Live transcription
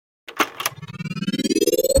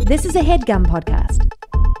This is a HeadGum podcast.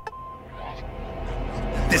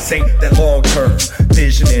 This ain't that long-term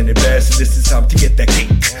vision and investment. This is time to get that cake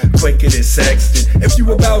quicker than Sexton. If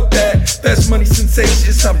you about that fast money sensation,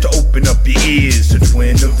 it's time to open up your ears to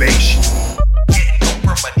Twinnovation.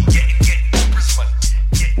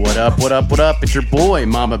 What up, what up, what up? It's your boy,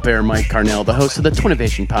 Mama Bear Mike Carnell, the host of the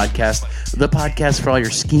Twinnovation podcast, the podcast for all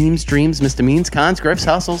your schemes, dreams, misdemeans, cons, grifts,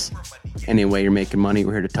 hustles. Any way you're making money,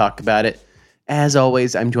 we're here to talk about it. As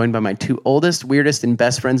always, I'm joined by my two oldest, weirdest, and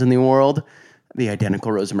best friends in the world, the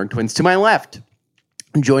identical Rosenberg twins. To my left,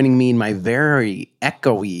 joining me in my very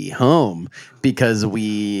echoey home, because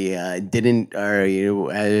we didn't,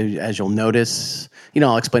 as you'll notice,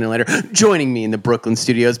 I'll explain it later. Joining me in the Brooklyn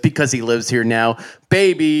studios, because he lives here now,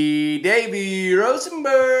 baby Davey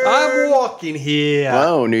Rosenberg. I'm walking here.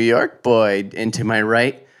 Whoa, New York boy. And to my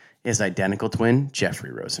right is identical twin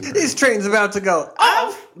Jeffrey Rosenberg. This train's about to go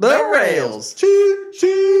off the rails. Choo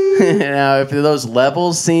choo. Now, if those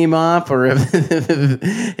levels seem off, or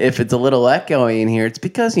if it's a little echoey in here, it's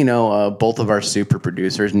because both of our super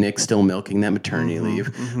producers, Nick's still milking that maternity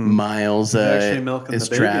leave. Mm-hmm. Miles is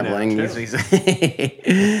traveling. We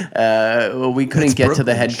couldn't get to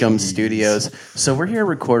the HeadGum studios, so we're here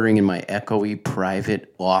recording in my echoey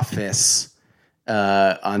private office.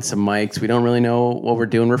 On some mics. We don't really know what we're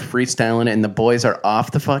doing. We're freestyling it, and the boys are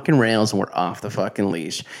off the fucking rails, and we're off the fucking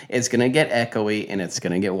leash. It's going to get echoey, and it's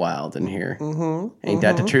going to get wild in here. Ain't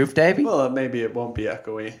that the truth, Davey? Well, maybe it won't be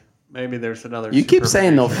echoey. Maybe there's another... You keep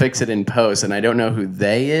saying they'll fix it in post, and I don't know who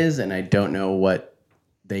they is, and I don't know what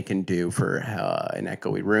they can do for an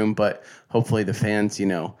echoey room, but hopefully the fans,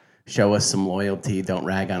 show us some loyalty. Don't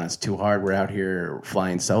rag on us too hard. We're out here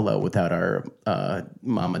flying solo without our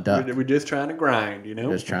mama duck. We're just trying to grind,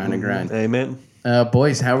 Just trying to grind. Amen.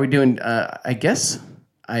 Boys, how are we doing? I guess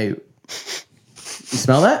you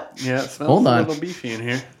smell that? Yeah, it smells Hold a on. little beefy in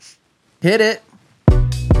here. Hit it.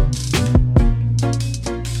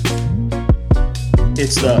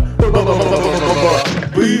 It's the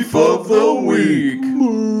beef of the week.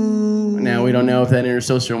 Now, we don't know if that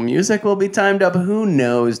intersocial music will be timed up. Who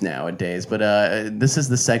knows nowadays? But this is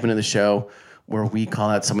the segment of the show where we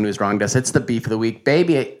call out someone who's wronged us. It's the beef of the week.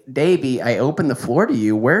 Davey, I open the floor to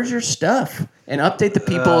you. Where's your stuff? And update the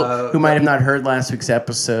people who might have not heard last week's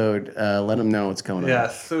episode. Let them know what's going on. Yeah,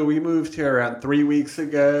 so we moved here around 3 weeks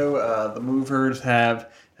ago. The movers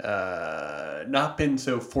have... not been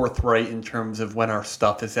so forthright in terms of when our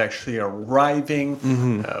stuff is actually arriving.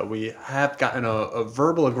 Mm-hmm. We have gotten a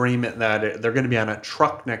verbal agreement that they're going to be on a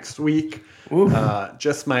truck next week.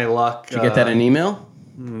 Just my luck. Did you get that in email?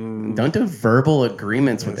 Don't do verbal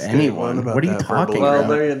agreements with anyone. What are you talking about?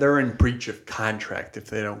 Well, they're in breach of contract if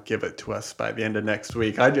they don't give it to us by the end of next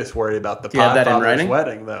week. I just worry about the Podfather's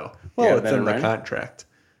wedding, though. Well, it's in the contract.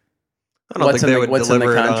 I don't think they would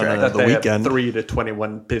deliver it on the weekend. Have 3 to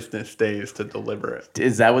 21 business days to deliver it.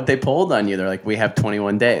 Is that what they pulled on you? They're like, we have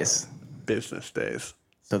 21 days. Business days.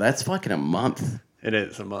 So that's fucking a month. It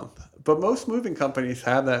is a month. But most moving companies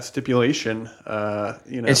have that stipulation.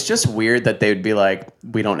 It's just weird that they would be like,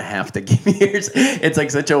 we don't have to give you yours. It's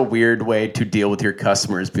like such a weird way to deal with your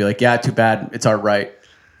customers. Be like, yeah, too bad. It's our right.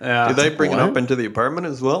 Do they bring it up into the apartment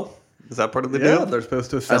as well? Is that part of the deal? Yeah, they're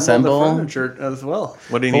supposed to assemble the furniture as well.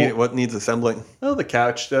 What do you need? What needs assembling? Oh, the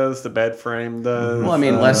couch does, the bed frame does. Well,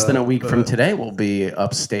 less than a week from today, we'll be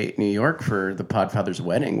upstate New York for the Podfather's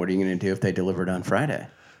wedding. What are you going to do if they deliver it on Friday?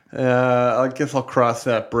 I guess I'll cross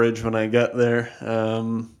that bridge when I get there.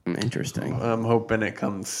 Interesting. I'm hoping it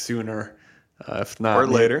comes sooner, if not. Or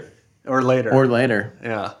later. Or later.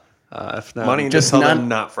 Yeah. If not, money just tell them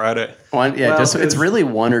not Friday. It's really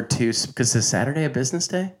 1 or 2. Because is Saturday a business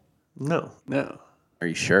day? No. Are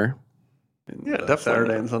you sure? Yeah, definitely.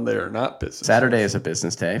 Saturday and Sunday are not business. Saturday is a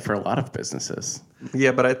business day for a lot of businesses.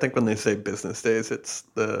 Yeah, but I think when they say business days, it's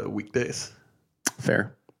the weekdays.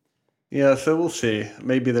 Fair. Yeah, so we'll see.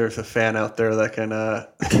 Maybe there's a fan out there that can unload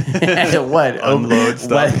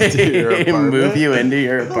stuff into your apartment. Move you into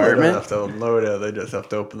your apartment. They don't have to unload it. They just have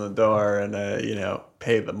to open the door and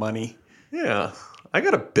pay the money. Yeah. I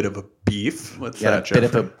got a bit of a beef. What's that, Jeffrey?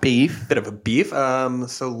 Bit of a beef?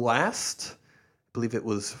 So last, I believe it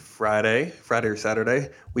was Friday or Saturday,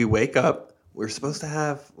 we wake up. We're supposed to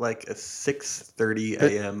have like a 6:30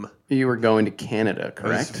 a.m. You were going to Canada,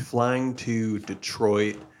 correct? I was flying to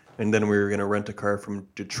Detroit, and then we were going to rent a car from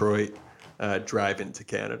Detroit, drive into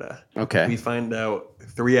Canada. Okay. We find out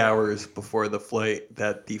 3 hours before the flight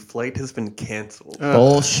that the flight has been canceled.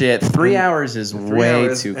 Bullshit. 3 hours is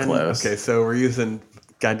way too close. Okay, so we're using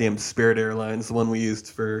goddamn Spirit Airlines, the one we used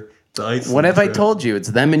for the Iceland What have trip. I told you? It's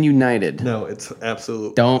them and United. No, it's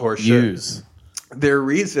absolute Don't horseshit. use. Their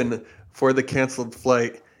reason for the canceled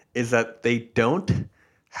flight is that they don't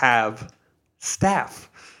have staff.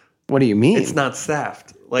 What do you mean? It's not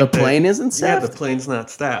staffed. Like the plane isn't staffed? Yeah, the plane's not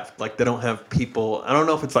staffed. Like they don't have people. I don't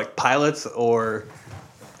know if it's like pilots or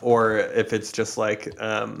if it's just like.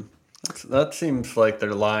 That seems like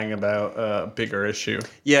they're lying about a bigger issue.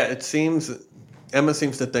 Yeah, it seems. Emma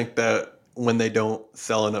seems to think that when they don't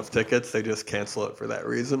sell enough tickets, they just cancel it for that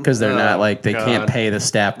reason. Because they're not like they can't God. pay the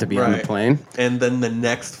staff to be on the Right. plane. And then the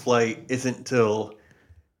next flight isn't till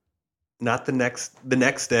not the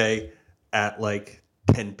next day at like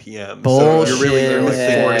 10 p.m. So you're really there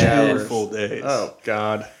like Bullshit. 2 full days. Oh,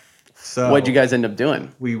 God. So What'd you guys end up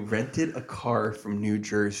doing? we rented a car from New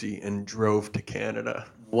Jersey and drove to Canada.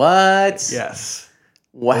 What? Yes.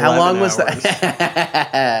 Well, how 11 long was hours.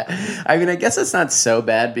 that? I mean, I guess it's not so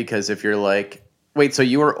bad because if you're like, wait, so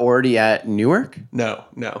you were already at Newark? No.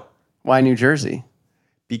 Why New Jersey?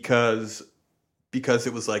 Because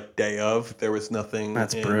it was like day of. There was nothing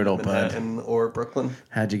That's in brutal, bud. Manhattan or Brooklyn.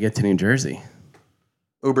 How'd you get to New Jersey?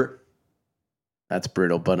 Uber. That's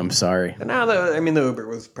brutal, but I'm sorry. And now the Uber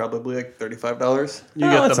was probably like $35. You Oh,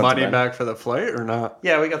 get that's the not money bad. back for the flight or not?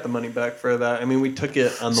 Yeah, we got the money back for that. I mean, we took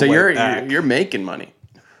it on the So way back. you're making money.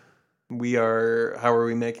 We are. How are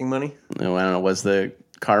we making money? No, I don't know. Was the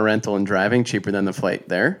car rental and driving cheaper than the flight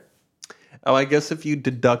there? Oh, I guess if you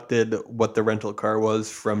deducted what the rental car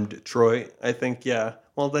was from Detroit, I think yeah.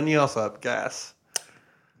 Well, then you also have gas.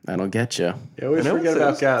 That'll get you. You always I know, forget so about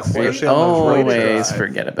it's gas. quite- Especially on those road Always trips.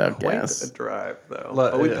 forget about Quite gas. a drive though.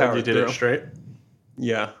 But we you powered did through. it straight?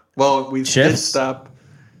 Yeah. Well, we did Shifts? stop.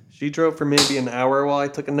 She drove for maybe an hour while I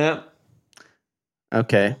took a nap.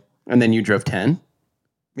 Okay. And then you drove 10?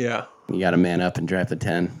 Yeah. You got to man up and drive the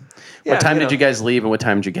 10. Yeah, What time you did know. you guys leave and what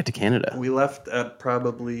time did you get to Canada? We left at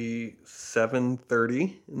probably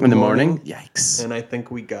 7:30 In the morning? Yikes. and I think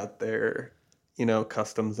we got there.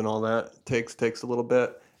 Customs and all that takes a little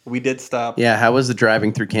bit. We did stop. Yeah, how was the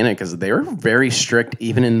driving through Canada? Because they were very strict,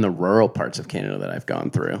 even in the rural parts of Canada that I've gone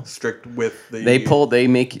through. Strict with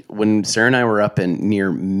the. When Sarah and I were up in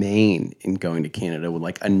near Maine and going to Canada with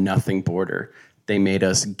like a nothing border, they made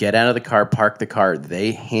us get out of the car, park the car.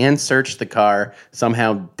 They hand searched the car.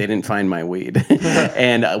 Somehow didn't find my weed.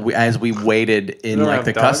 And as we waited in don't like have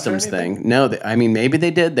the dogs or customs anything? thing, no, maybe they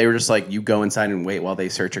did. They were just like, you go inside and wait while they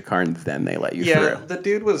search your car and then they let you Yeah, through. the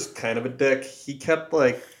dude was kind of a dick. He kept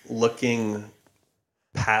like looking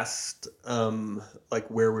past like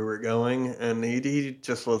where we were going, and he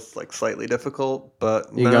just was like slightly difficult. But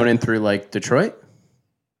You going in through like Detroit?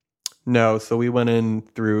 No, so we went in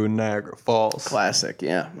through Niagara Falls. Classic,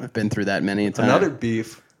 yeah. I've been through that many a time. Another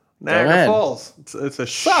beef. Niagara ahead. Falls. It's a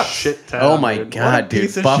shit town. Oh my dude. god, dude!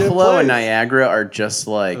 piece of shit Buffalo place. and Niagara are just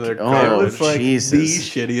like, They're oh It's like Jesus! the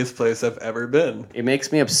shittiest place I've ever been. It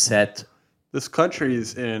makes me upset. This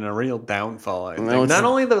country's in a real downfall, I think. No, it's Not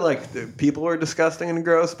only the people were disgusting and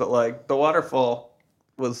gross, but like the waterfall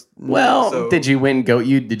was. Well, so, did you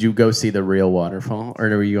Did you go see the real waterfall, or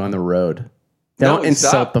were you on the road? No, Don't we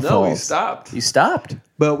insult stopped. the No, falls. we stopped. You stopped.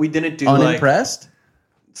 But we didn't do Unimpressed? like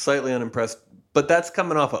slightly unimpressed. But that's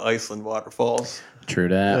coming off of Iceland waterfalls. True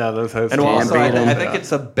that. Yeah, those houses. And also, beat 'em. I think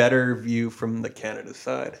it's a better view from the Canada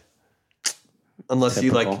side. Unless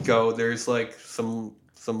you Typical. like go, there's like some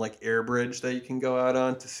like air bridge that you can go out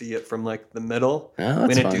on to see it from like the middle. Oh, that's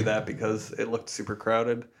we didn't fun. do that because it looked super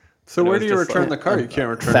crowded. So And it where was do you just return like- the car? You can't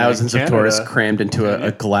return Thousands it in of Canada. tourists crammed into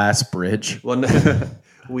a glass bridge. Well, no,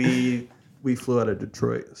 we flew out of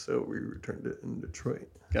Detroit, so we returned it in Detroit.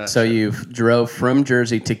 Gotcha. So you drove from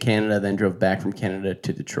Jersey to Canada, then drove back from Canada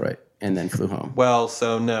to Detroit, and then flew home. Well,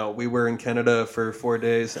 so no, we were in Canada for 4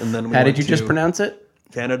 days, and then we How went did you just to pronounce it?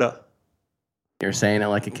 Canada. You're saying it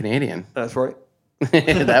like a Canadian. That's right.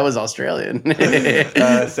 That was Australian.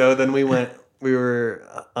 So then we were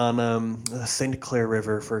on the St. Clair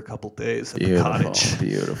River for a couple days at Beautiful, the cottage.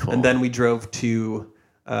 beautiful. And then we drove to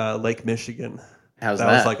Lake Michigan. How's that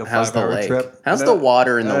that? was like a How's the 5-hour lake? trip. How's the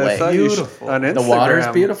water in the I lake? saw you Beautiful. on Instagram. The water is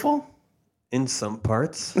beautiful. In some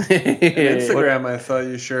parts. Instagram, I saw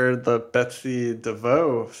you shared the Betsy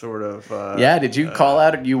DeVoe sort of. Yeah, did you call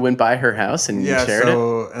out? You went by her house and Yeah, you shared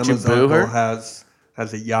so it? Did you Emma's boo uncle her? has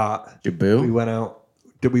a yacht. Did you We boo? went out.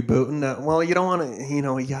 Did we boot in that? Well, you don't want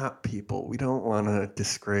to, yacht people. We don't want to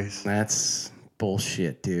disgrace. That's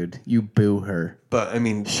bullshit, dude. You boo her. But I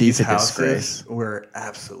mean, She's these a houses disgrace. were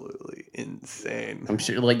absolutely insane. I'm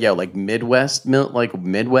sure, like Midwest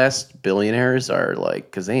billionaires are like,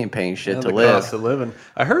 because they ain't paying shit to the live. cost of living.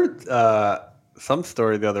 I heard some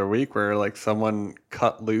story the other week where like someone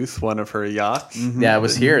cut loose one of her yachts. Yeah, it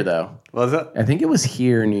was here though. Was it? I think it was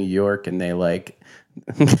here in New York, and they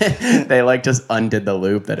They like just undid the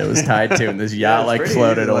loop that it was tied to, and this yacht like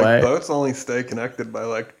floated away. Boats only stay connected by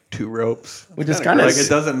like 2 ropes, which is kind of like it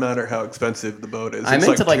doesn't matter how expensive the boat is. I'm it's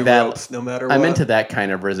into like 2 that. Ropes, no matter what. I'm into that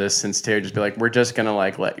kind of resistance too. Just be like, we're just gonna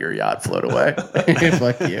like let your yacht float away.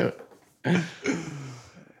 Fuck you.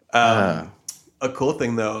 A cool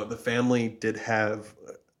thing though, the family did have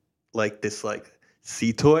like this like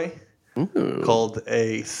sea toy. Ooh. Called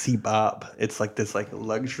a sea bob. It's like this like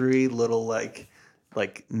luxury little like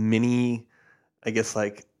mini, I guess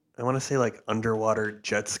like I want to say like underwater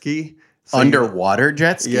jet ski. So Underwater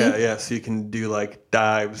jet ski? Yeah. So you can do like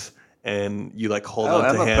dives and you like hold on to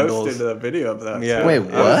Emma handles. posted a video of that. Yeah. too. Wait, I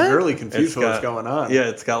was what? really confused what was going on. Yeah,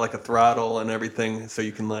 it's got like a throttle and everything, so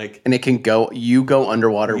you can like And it can go. You go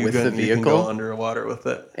underwater with the you can go vehicle, underwater with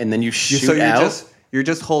it. and then you shoot So out. you're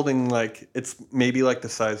just holding like it's maybe like the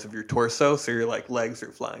size of your torso, so your like legs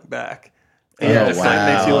are flying back. Oh, It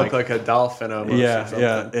wow. makes you look like a dolphin almost. or something.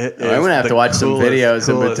 I'm gonna have to watch some videos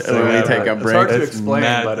when we take a It's break. hard to It's explain,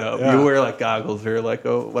 mad but dope. yeah. You wear like goggles or like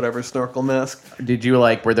whatever snorkel mask. Did you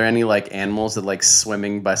like? Were there any like animals that like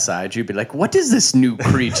swimming beside you? Be like, what is this new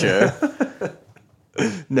creature?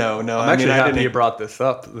 No. I'm actually happy you brought this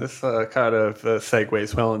up. This kind of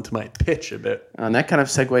segues well into my pitch a bit. And that kind of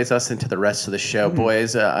segues us into the rest of the show,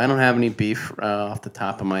 boys. I don't have any beef off the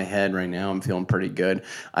top of my head right now. I'm feeling pretty good.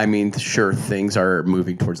 I mean, sure, things are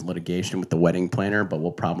moving towards litigation with the wedding planner, but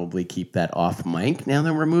we'll probably keep that off mic now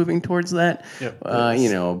that we're moving towards that.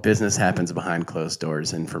 Yep. Business happens behind closed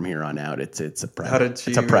dours, and from here on out, it's a private,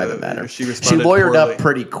 it's a private matter. She She responded lawyered poorly. up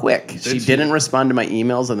pretty quick. She didn't respond to my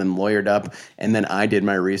emails, and then lawyered up, and then I did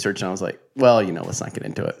my research, and I was like, well, let's not get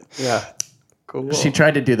into it. Yeah. Cool. She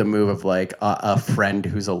tried to do the move of like a friend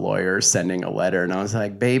who's a lawyer sending a letter, and I was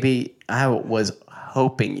like, "Baby, I was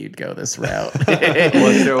hoping you'd go this route."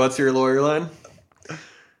 What's your lawyer line?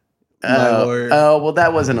 My lawyer. Oh, well,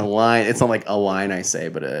 that wasn't a line. It's not like a line I say,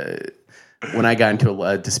 but when I got into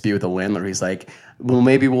a dispute with a landlord, he's like, "Well,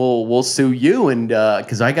 maybe we'll sue you," and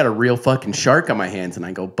because I got a real fucking shark on my hands, and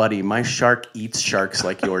I go, "Buddy, my shark eats sharks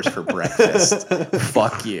like yours for breakfast.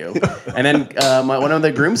 Fuck you." And then one of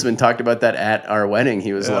the groomsmen talked about that at our wedding.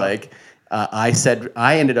 He was like, I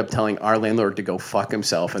ended up telling our landlord to go fuck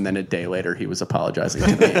himself, and then a day later he was apologizing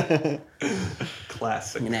to me.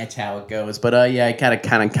 Classic. And that's how it goes. But I kind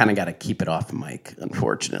of got to keep it off the mic,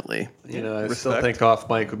 unfortunately. I still think off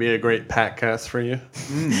mic would be a great podcast for you.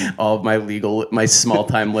 All of my small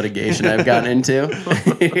time litigation I've gotten into.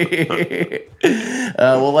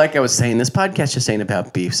 Well, like I was saying, this podcast just ain't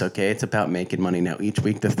about beefs, okay? It's about making money. Now, each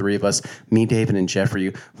week, the three of us, me, David, and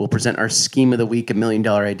Jeffrey, will present our scheme of the week, $1 million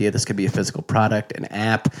idea. This could be a physical product, an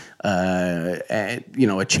app,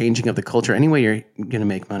 a changing of the culture. Any way you're going to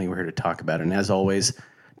make money, we're here to talk about it. And as always,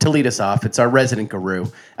 to lead us off, it's our resident guru,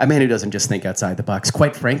 a man who doesn't just think outside the box.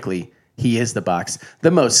 Quite frankly, he is the box,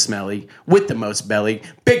 the most smelly, with the most belly,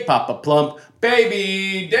 Big Papa Plump,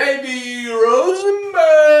 Baby Davy Rosenberg.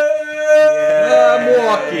 I'm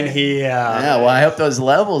walking here. Yeah, well, I hope those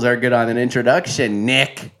levels are good on an introduction,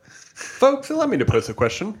 Nick. Folks, allow me to pose a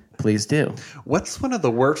question. Please do. What's one of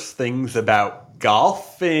the worst things about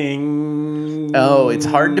golfing? Oh, it's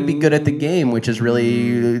hard to be good at the game, which is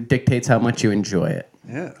really dictates how much you enjoy it.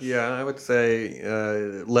 Yeah. Yeah, I would say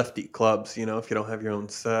lefty clubs, if you don't have your own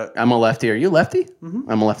set. I'm a lefty. Are you a lefty? Mm-hmm.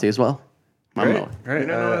 I'm a lefty as well. Great. You didn't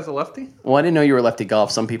know as a lefty? Well, I didn't know you were lefty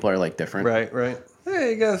golf. Some people are like different. Right.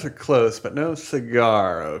 Hey, you guys are close, but no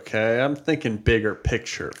cigar, okay? I'm thinking bigger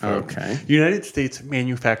picture, folks. Okay. United States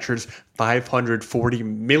manufactures 540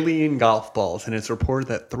 million golf balls, and it's reported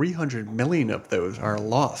that 300 million of those are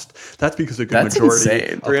lost. That's because a good That's majority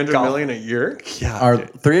insane. of 300 golf- million a year? Yeah. Are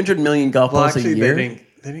dude. 300 million golf Well, balls actually, a year? they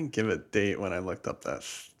didn't give a date when I looked up that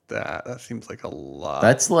stat. That seems like a lot.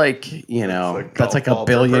 That's like, that's like golf a ball per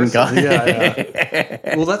billion golf. person.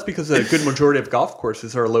 Yeah. Well, that's because a good majority of golf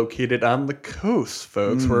courses are located on the coast,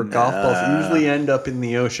 folks, where golf balls usually end up in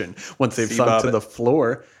the ocean. Once they've sunk to the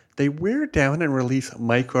floor, they wear down and release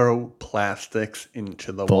microplastics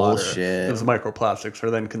into the Bullshit. water. Those microplastics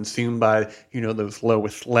are then consumed by, those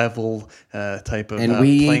lowest level type of And we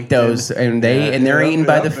eat plankton. those, and they're eaten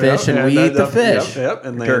by the fish, and we eat the fish. Yep,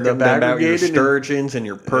 and they Talking end up about your aggregated. sturgeons and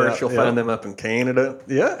your perch, Yeah, you'll find them up in Canada.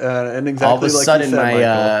 And exactly All of a like you sudden, said,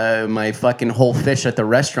 Michael. my fucking whole fish at the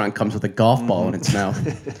restaurant comes with a golf ball in its mouth.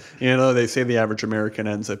 They say the average American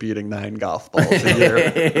ends up eating 9 golf balls a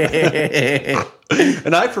year.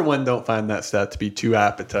 And I, for one, don't find that stat to be too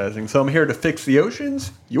appetizing. So I'm here to fix the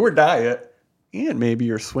oceans, your diet, and maybe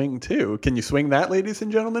your swing, too. Can you swing that, ladies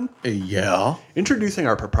and gentlemen? Yeah. Introducing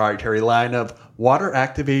our proprietary line of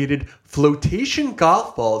water-activated flotation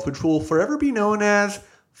golf balls, which will forever be known as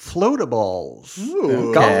floatables.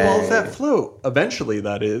 Okay. Golf balls that float. Eventually,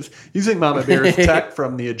 that is. Using Mama Bear's tech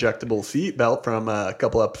from the ejectable seat belt from a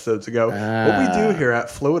couple episodes ago. What we do here at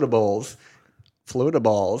Floatables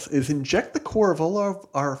is inject the core of all of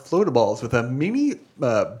our floatables with a mini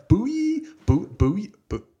buoyed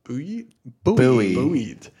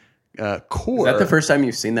core. Is that the first time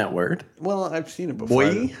you've seen that word? Well, I've seen it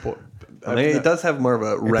before. Buoy? It does have more of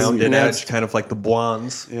a rounded edge, kind of like the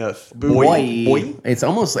buons. Yes. Boy. It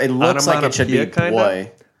looks like it should be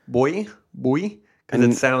Onomatopoeia, boy. Boy? Because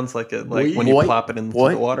it sounds like it, like when you Boy. plop it into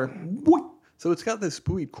Boy. the water. So it's got this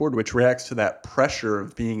buoyed cord which reacts to that pressure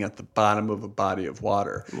of being at the bottom of a body of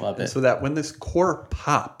water. Love it. And so that when this core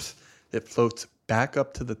pops, it floats back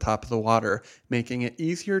up to the top of the water, making it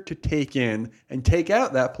easier to take in and take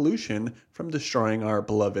out that pollution from destroying our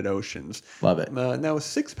beloved oceans. Love it. Now, a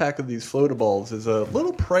 6-pack of these floatables is a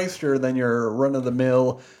little pricier than your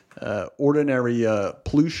run-of-the-mill ordinary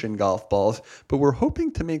pollution golf balls, but we're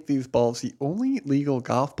hoping to make these balls the only legal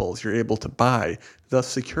golf balls you're able to buy, thus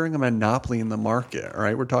securing a monopoly in the market. All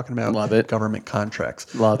right, we're talking about Love it. government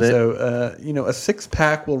contracts. Love it. So, a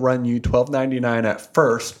 6-pack will run you $12.99 at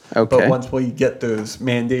first, Okay. but once we get those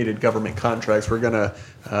mandated government contracts, we're gonna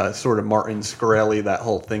sort of Martin Scarelli that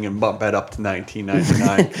whole thing and bump that up to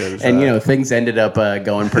 $19.99. And things ended up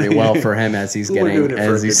going pretty well for him as he's we're doing it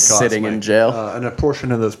for a good cause, sitting in Mike. jail. And a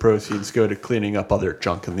portion of those proceeds go to cleaning up other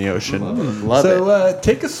junk in the ocean. Love so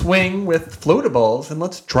take a swing with floatables and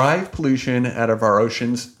let's drive pollution out of our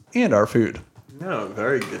oceans and our food. No,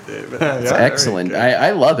 very good, David. It's excellent.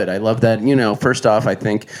 I love it. I love that. First off, I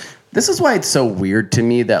think this is why it's so weird to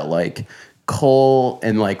me that like coal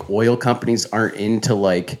and like oil companies aren't into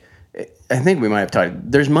like. I think we might have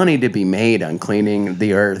talked. There's money to be made on cleaning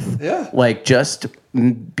the earth. Yeah. Like just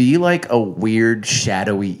be like a weird,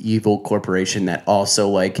 shadowy, evil corporation that also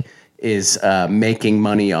like is making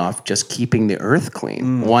money off just keeping the earth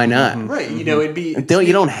clean. Why not? Right. It'd be...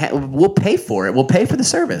 We'll pay for it. We'll pay for the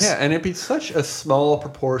service. Yeah, and it'd be such a small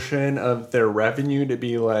proportion of their revenue to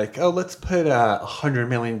be like, oh, let's put $100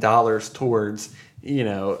 million towards,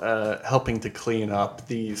 helping to clean up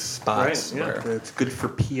these spots. Right, yeah. It's good for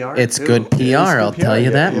PR. It's too. good PR, I'll tell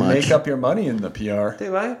you that much. Make up your money in the PR.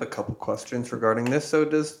 Dave, I have a couple questions regarding this. So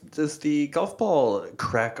does the golf ball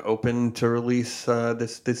crack open to release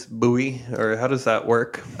this buoy, or how does that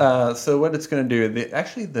work? So what it's going to do,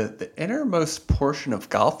 the innermost portion of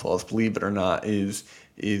golf balls, believe it or not, is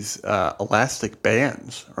elastic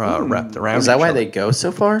bands wrapped around. Is that each why other. they go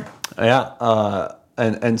so far? Yeah.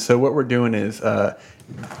 And so what we're doing is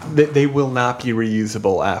they will not be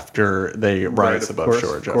reusable after they rise of above course,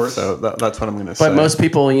 shore, of Jeff. course. So that's what I'm going to say. But most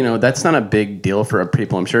people, that's not a big deal for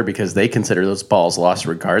people, I'm sure, because they consider those balls lost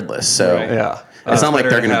regardless. So Right. Yeah. it's not like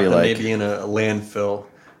Better they're going to have be them like maybe in a landfill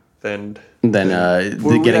than then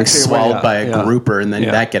we getting actually- swallowed yeah, by a yeah. grouper and then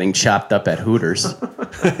Yeah. that getting chopped up at Hooters.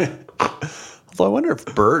 Although I wonder if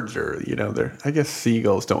birds are, I guess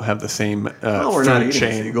seagulls don't have the same we're not food eating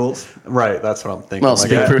chain. seagulls. Right, that's what I'm thinking. Well,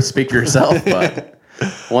 Like, speak for yourself, but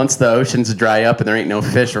once the oceans dry up and there ain't no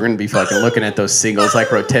fish, we're going to be fucking looking at those seagulls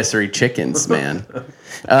like rotisserie chickens, man.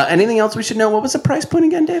 Anything else we should know? What was the price point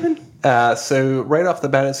again, David? So right off the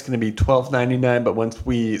bat, it's going to be $12.99. But once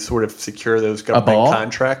we sort of secure those government ball?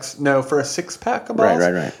 contracts, no, for a 6-pack of balls.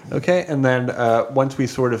 Right. Okay, and then once we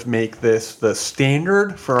sort of make this the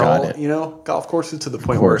standard for Got all, it. golf courses to the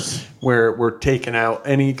point course. where we're taking out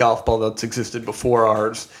any golf ball that's existed before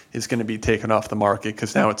ours is going to be taken off the market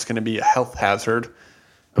because now it's going to to be a health hazard.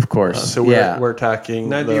 Of course. So we're talking.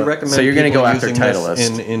 Now, do you recommend? So you're gonna people go after using this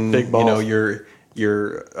Titleist. in Big balls.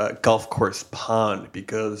 your golf course pond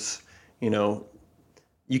because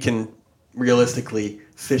you can realistically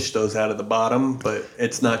fish those out of the bottom, but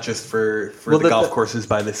it's not just for the golf courses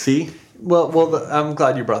by the sea. I'm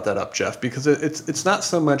glad you brought that up, Jeff, because it's not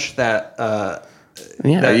so much that.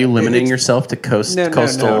 are you limiting it's- yourself to coastal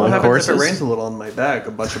What happens courses? if it rains a little on my bag?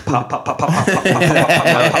 A bunch of pop, pop, pop, pop, pop, pop, pop,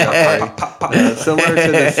 pop, pop, pop, pop. Similar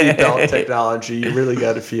to the seatbelt technology, you really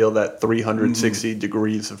got to feel that 360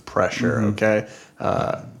 degrees of pressure, okay?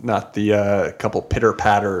 Not the couple pitter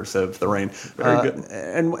patters of the rain. Very good.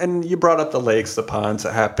 And you brought up the lakes, the ponds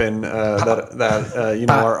that happen that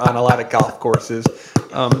are on a lot of golf courses.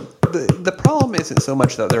 The problem isn't so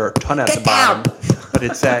much that there are a ton at the bottom, but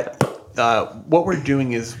it's that. What we're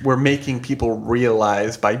doing is we're making people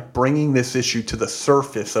realize by bringing this issue to the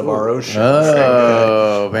surface of our oceans.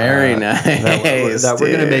 Oh, very nice. That we're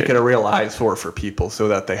going to dude. make it a real eyesore for people so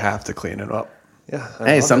that they have to clean it up. Yeah.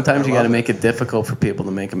 Hey, sometimes you got to make it difficult for people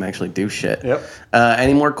to make them actually do shit. Yep.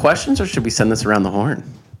 Any more questions, or should we send this around the horn?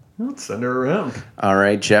 Let's send her around. All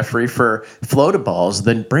right, Jeffrey, for Floataballs,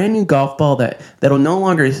 the brand new golf ball that'll no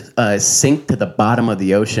longer sink to the bottom of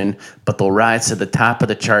the ocean, but they'll rise to the top of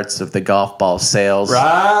the charts of the golf ball sales.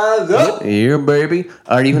 Rise up! Yeah, baby.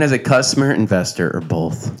 Or even as a customer, investor, or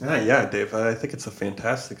both. Yeah, Dave, I think it's a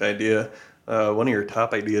fantastic idea. One of your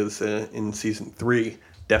top ideas in season 3,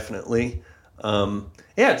 definitely.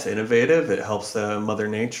 It's innovative. It helps Mother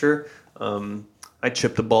Nature. I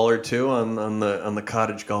chipped a ball or two on the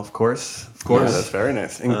cottage golf course. Of course, Yeah, that's very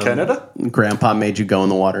nice. In Canada? Grandpa made you go in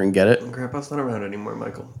the water and get it. Grandpa's not around anymore,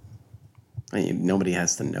 Michael. Nobody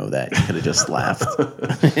has to know that. You could have just laughed.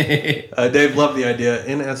 Dave loved the idea.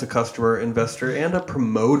 In as a customer, investor, and a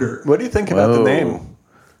promoter. What do you think about the name?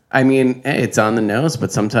 I mean, hey, it's on the nose,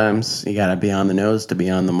 but sometimes you got to be on the nose to be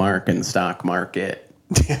on the mark in the stock market.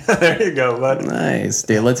 There you go, bud. Nice,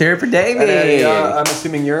 dude. Let's hear it for Davey. I'm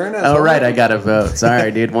assuming you're in it. Oh, right. I got to vote.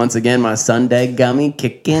 Sorry, dude. Once again, my Sunday gummy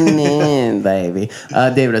kicking in, baby.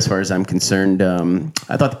 David, as far as I'm concerned,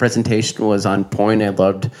 I thought the presentation was on point. I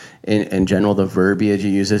loved, in general, the verbiage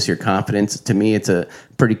you use this, your confidence. To me, it's a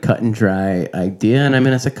pretty cut and dry idea, and I'm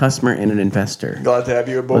in as a customer and an investor. Glad to have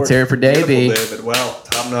you aboard. Let's hear it for Davey. Beautiful, David. Well,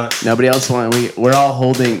 top notch. Nobody else we're all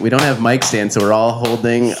holding. We don't have mic stands, so we're all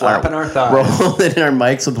holding Slapping our thighs. We're holding our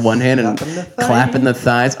mics with one hand and clapping the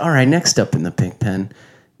thighs. All right, next up in the pink pen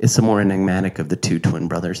is some more enigmatic of the two twin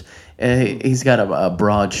brothers. He's got a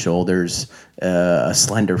broad shoulders, a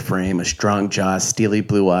slender frame, a strong jaw, steely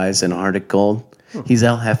blue eyes, and Arctic gold. He's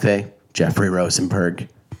El Jefe, Jeffrey Rosenberg.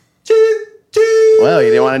 Well, you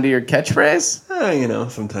didn't want to do your catchphrase?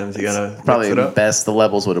 Sometimes you gotta Probably mix it up. best. The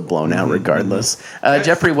levels would have blown out regardless.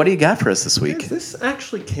 Jeffrey, what do you got for us this week? This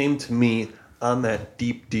actually came to me on that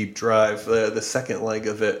deep, deep drive, the second leg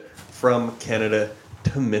of it, from Canada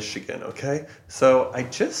to Michigan, okay? So I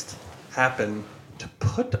just happened to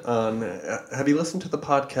put on... have you listened to the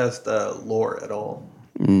podcast Lore at all?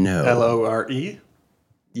 No. LORE?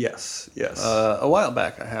 Yes. A while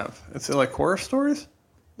back I have. Is it like horror stories?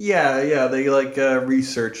 Yeah, they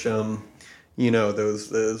research,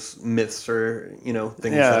 those myths or,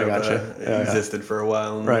 things that have existed for a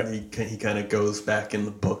while. And right. He kind of goes back in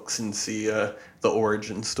the books and see the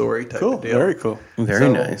origin story type Cool, of deal. very cool. Very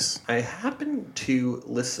nice. I happened to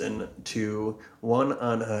listen to one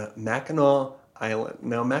on Mackinac Island.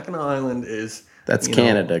 Now, Mackinac Island is... That's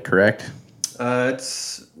Canada, correct?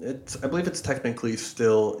 It's. I believe it's technically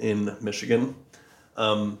still in Michigan.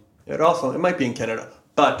 It might be in Canada,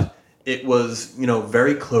 but it was,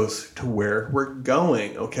 very close to where we're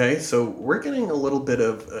going. Okay, so we're getting a little bit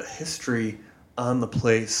of history on the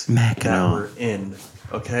place Mackinac. that we're in.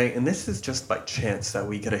 Okay, and this is just by chance that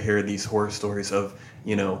we get to hear these horror stories of,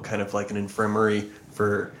 kind of like an infirmary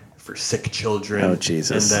for sick children. Oh,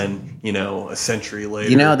 Jesus. And then, a century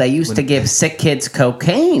later. They used to give sick kids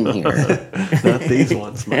cocaine here. Not these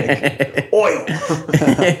ones, Mike. Oil.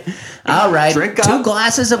 All right. Drink 2 up.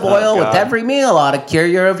 glasses of oil with every meal ought to cure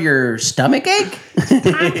you of your stomach ache.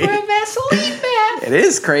 It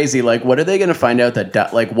is crazy. Like, what are they going to find out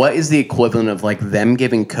that, what is the equivalent of, them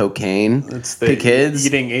giving cocaine to kids?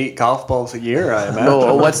 Eating 8 golf balls a year, I imagine.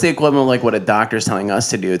 No, what's the equivalent of, what a doctor's telling us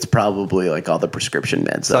to do? It's probably, all the prescription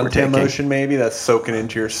meds that we're taking. Suntan lotion, maybe, that's soaking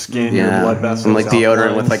into your skin, your blood vessels. And,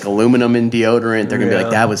 deodorant with, aluminum in deodorant. They're going to be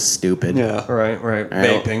like, that was stupid. Yeah. Right.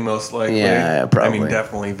 Vaping, most likely. Yeah, probably. I mean,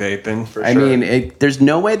 definitely vaping, for sure. I mean, there's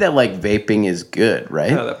no way that, vaping is good,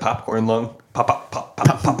 right? Yeah, that popcorn lung. Pop, pop, pop,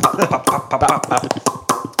 pop, pop, pop, pop, pop, pop, pop,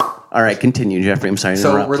 pop. All right, continue, Jeffrey. I'm sorry to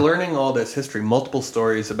interrupt. So we're learning all this history, multiple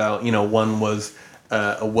stories about, one was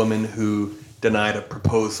a woman who denied a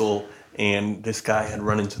proposal, and this guy had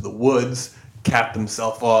run into the woods, capped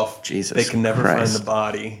himself off. Jesus They can never Christ. find the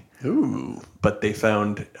body. Ooh. But they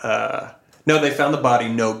found, they found the body,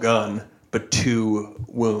 no gun, but 2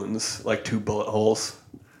 wounds, 2 bullet holes.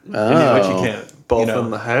 Oh. Which you can't. Both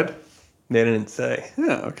in the head? They didn't say.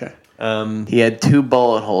 Yeah, okay. He had 2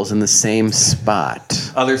 bullet holes in the same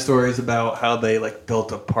spot. Other stories about how they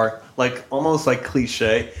built a park, almost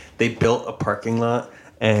cliche. They built a parking lot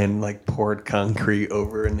and poured concrete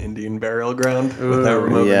over an Indian burial ground without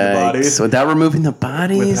removing the bodies. Without removing the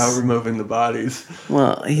bodies? Without removing the bodies.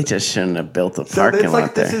 Well, he just shouldn't have built a parking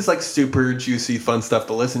lot there. This is super juicy, fun stuff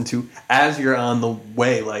to listen to as you're on the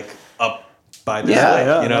way, up by this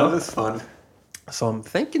lake, That's fun. So I'm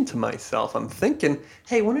thinking to myself,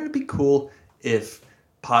 hey, wouldn't it be cool if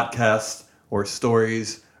podcasts or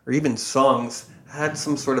stories or even songs had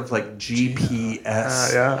some sort of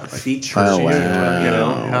GPS feature? Oh,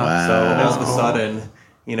 wow. Wow. So all of a sudden,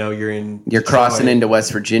 you're in. You're crossing into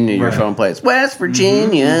West Virginia. Your phone plays West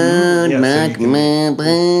Virginia. Mm-hmm.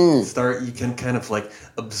 Yeah, so you can kind of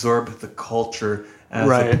absorb the culture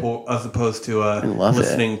as opposed to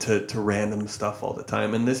listening it. to random stuff all the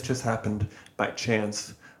time. And this just happened by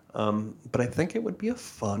chance. But I think it would be a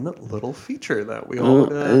fun little feature that we all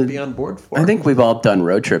would be on board for. I think we've all done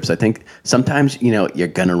road trips. I think sometimes, you're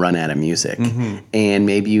going to run out of music, and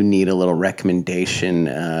maybe you need a little recommendation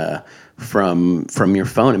from your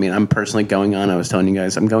phone. I mean, I'm personally I was telling you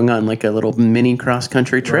guys, I'm going on like a little mini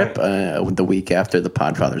cross-country trip the week after the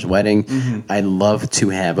Podfather's wedding. I'd love to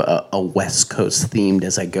have a West Coast themed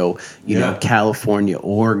as I go, California,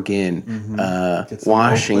 Oregon,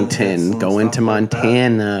 Washington, go into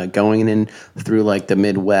Montana, going in through like the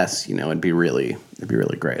Midwest. It'd be really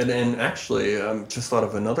great. And actually, just thought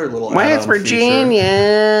of another little West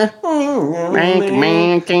Virginia.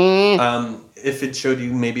 If it showed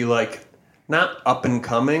you maybe like not up and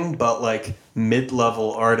coming, but like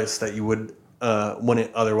mid-level artists that you wouldn't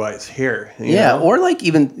otherwise hear. You know? Or like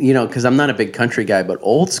even, because I'm not a big country guy, but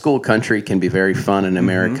old school country can be very fun and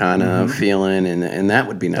Americana feeling, and that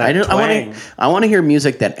would be nice. I want to hear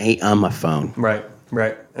music that ain't on my phone. Right.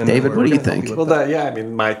 And David, what do you think?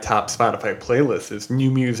 My top Spotify playlist is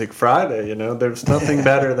New Music Friday. There's nothing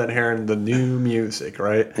better than hearing the new music,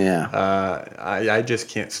 right? Yeah. I just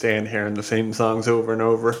can't stand hearing the same songs over and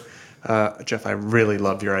over. Jeff, I really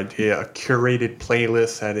love your idea. A curated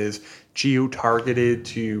playlist that is geo-targeted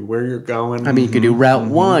to where you're going. I mean, you could do Route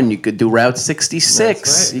 1. You could do Route 66.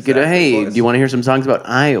 Right, you could, do you want to hear some songs about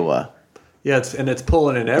Iowa? Yeah, it's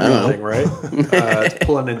pulling in everything, right? It's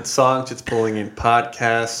pulling in songs. It's pulling in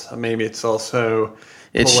podcasts. Maybe it's also...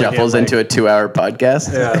 It shuffles into a 2-hour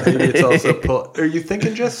podcast. Yeah, maybe it's also... Are you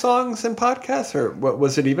thinking just songs and podcasts? Or what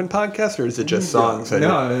was it even podcasts? Or is it just songs?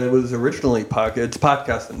 No, it was originally It's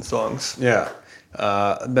podcasts and songs. Yeah.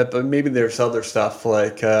 But maybe there's other stuff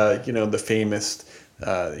like, the famous...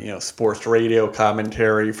 sports radio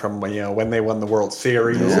commentary from when they won the World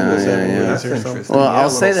Series. That's interesting. Well, I'll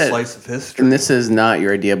say that, slice of history. And this is not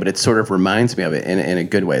your idea, but it sort of reminds me of it in a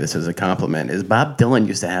good way. This is a compliment. Is Bob Dylan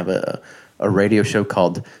used to have a radio show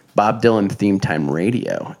called Bob Dylan Theme Time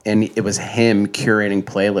Radio, and it was him curating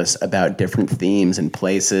playlists about different themes and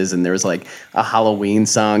places, and there was like a Halloween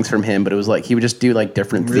songs from him, but it was like he would just do like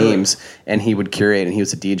different themes, and he would curate, and he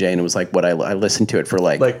was a DJ, and it was like what I listened to it for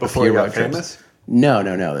like before he got famous. No.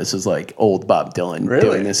 This is like old Bob Dylan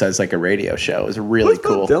doing this as like a radio show. It was really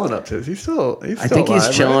cool. What's Bob Dylan up to? He's still I think alive,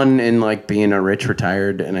 he's chilling and like being a rich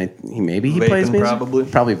retired, and he plays music.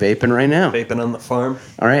 Probably vaping right now. Vaping on the farm.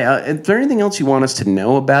 All right. Is there anything else you want us to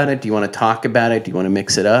know about it? Do you want to talk about it? Do you want to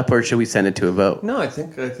mix it up, or should we send it to a vote? No, I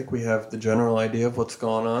think we have the general idea of what's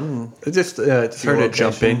going on. Sorry to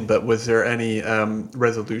jump in, but was there any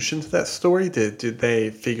resolution to that story? Did they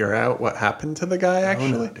figure out what happened to the guy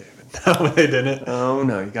actually? Oh, no, David. No, they didn't. Oh,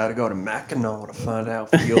 no. You got to go to Mackinac to find out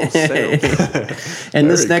for yourself. And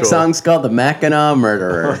this next song's called The Mackinac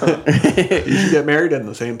Murderer. You should get married in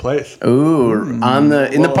the same place. Ooh, in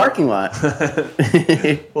the parking lot.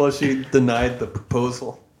 Well, she denied the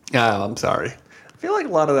proposal. Oh, I'm sorry. I feel like a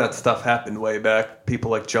lot of that stuff happened way back.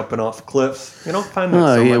 People like jumping off cliffs. You don't find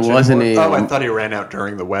that so much wasn't anymore. I thought he ran out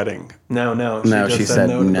during the wedding. No. She said,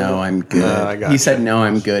 no, I'm good. He said, no,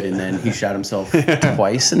 I'm good, and then he shot himself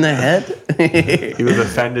twice in the head. He was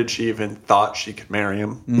offended she even thought she could marry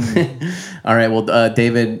him. All right, well,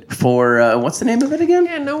 David, for what's the name of it again?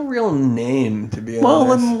 Yeah, no real name, to be honest. Well,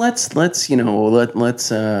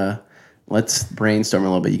 let's brainstorm a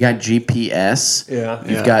little bit. You got GPS. Yeah.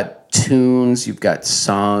 You've got tunes, you've got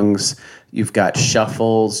songs, you've got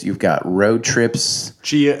shuffles, you've got road trips.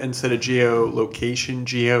 Instead of geolocation,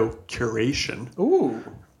 geo-curation. Ooh.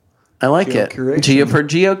 I like it.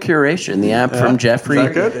 Geo-curation, the app from Jeffrey.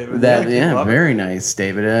 Is that good? Very nice,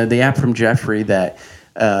 David. The app from Jeffrey that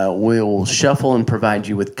will shuffle and provide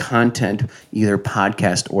you with content, either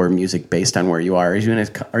podcast or music, based on where you are. Are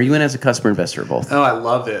you in as a customer investor or both? Oh, I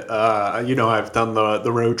love it. I've done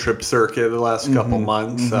the road trip circuit the last couple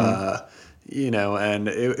months. And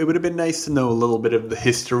it would have been nice to know a little bit of the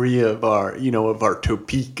history of our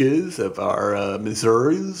Topecas, of our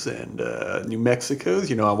Missouris and New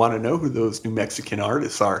Mexicos. I want to know who those New Mexican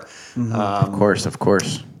artists are. Of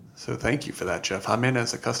course. So thank you for that, Jeff. I'm in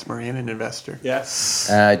as a customer and an investor. Yes.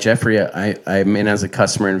 Jeffrey, I'm in as a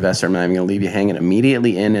customer investor. I'm going to leave you hanging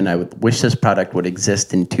immediately in, and I would wish this product would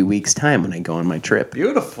exist in 2 weeks' time when I go on my trip.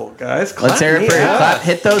 Beautiful, guys. Let's hear it for clap.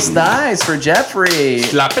 Hit those thighs for Jeffrey.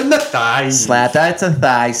 Slapping the thighs. Slap. That's a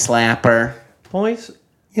thigh slapper. Boys,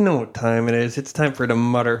 you know what time it is. It's time for the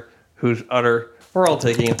mutter who's utter. We're all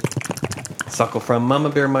taking a suckle from Mama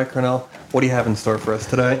Bear Mike Cornell, What do you have in store for us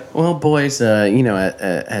today? Well, boys,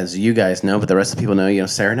 as you guys know, but the rest of the people know,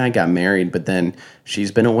 Sarah and I got married, but then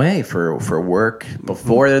she's been away for work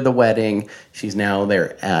before the wedding. She's now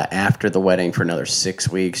there after the wedding for another 6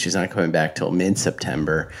 weeks. She's not coming back till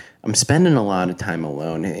mid-September. I'm spending a lot of time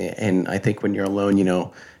alone, and I think when you're alone,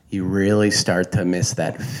 you really start to miss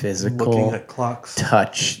that physical Looking at clocks.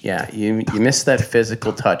 touch. Yeah, you miss that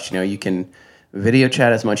physical touch. You can video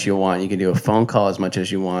chat as much as you want. You can do a phone call as much as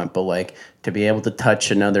you want, but like to be able to touch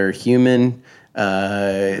another human.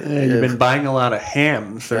 You've been buying a lot of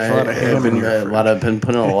hams. There's a lot of ham in your fridge. Been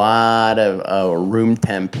putting a lot of room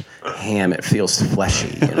temp ham. It feels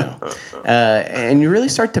fleshy, and you really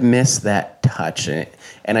start to miss that touch.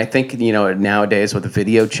 And I think nowadays with the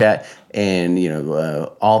video chat and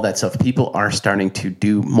all that stuff, people are starting to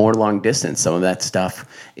do more long distance. Some of that stuff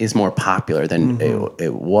is more popular than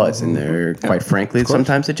it was, and there, quite frankly,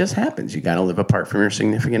 sometimes it just happens. You got to live apart from your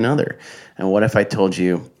significant other. And what if I told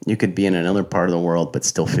you could be in another part of the world but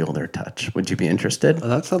still feel their touch? Would you be interested? Well,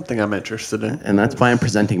 that's something I'm interested in. And that's why I'm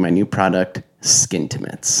presenting my new product,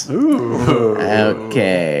 Skintimates. Ooh.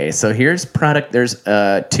 Okay, so here's product. There's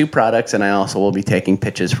 2 products, and I also will be taking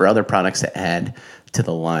pitches for other products to add to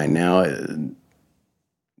the line. Now,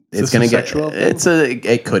 it's going to get.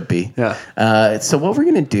 It could be. Yeah. So what we're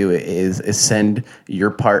going to do is send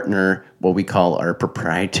your partner what we call our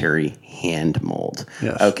proprietary hand mold.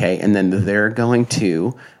 Yes. Okay, and then they're going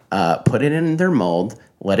to put it in their mold.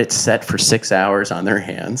 Let it set for 6 hours on their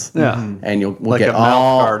hands. Yeah. And we'll like get a mouth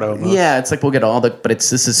all. guard almost. Yeah, it's like we'll get all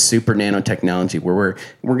this is super nanotechnology where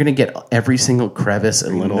we're gonna get every single crevice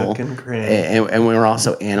and little, nook and cranny. and we're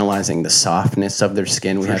also analyzing the softness of their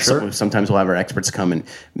skin. We have sure. sometimes we'll have our experts come and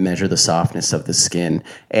measure the softness of the skin.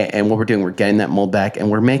 And what we're doing, we're getting that mold back,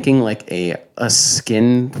 and we're making like a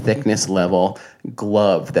skin thickness level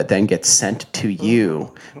glove that then gets sent to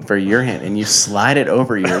you for your hand, and you slide it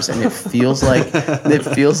over yours, and it feels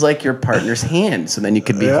like your partner's hand. So then you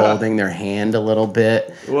could be holding their hand a little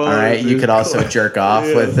bit. Well, all right, you could also jerk off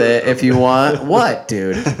with it if you want. What,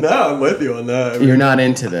 dude? No, I'm with you on that. I mean, You're not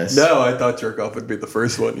into this. No, I thought jerk off would be the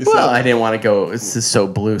first one you said. Well, I didn't want to go. It's just so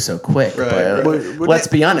blue so quick. Right. But let's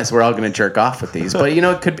be honest, we're all going to jerk off with these. But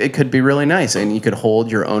it could be really nice, and you could hold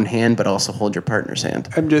your own hand, but also hold your partner's hand.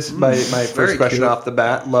 I'm just my first question cute. off the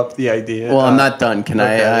bat. Love the idea. Well, I'm not done. Can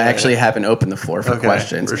I okay, actually haven't opened the floor for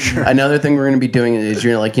questions? for sure. Another thing we're going to be doing is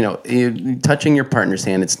you touching your partner's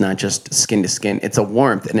hand. It's not just skin to skin. It's a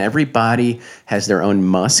warmth, and every body has their own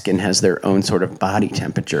musk and has their own sort of body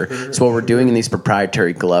temperature. So what we're doing in these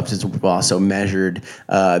proprietary gloves is we've also measured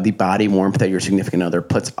the body warmth that your significant other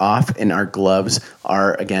puts off, and our gloves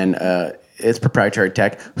are again. It's proprietary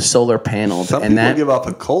tech, solar paneled, Some and people that give off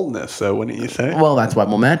a coldness, though, wouldn't you say? well, that's why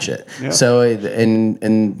we'll match it. Yeah. So,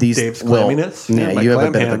 and these Dave's clamminess? yeah, Yeah, my you have a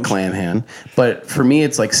clam bit of a hands. clam hand, but for me,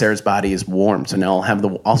 it's like Sarah's body is warm, so now I'll have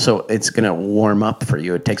it's gonna warm up for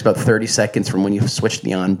you. It takes about 30 seconds from when you switch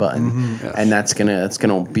the on button, yes. and it's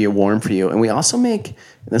gonna be warm for you. And we also make.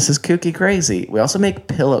 This is kooky crazy. We also make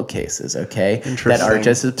pillowcases, okay? That are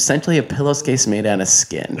just essentially a pillowcase made out of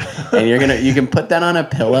skin. And you can put that on a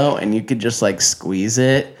pillow, and you could just like squeeze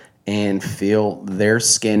it and feel their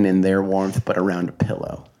skin and their warmth, but around a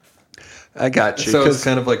pillow. I got you. So it's Because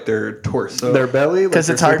kind of like their torso. their belly. Because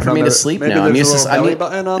it's hard for me to sleep now. I'm used to. belly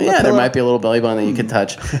button on the there pillow? might be a little belly button that you can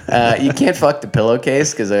touch. You can't fuck the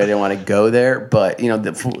pillowcase because I didn't want to go there. But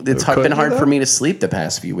it's been hard for me to sleep the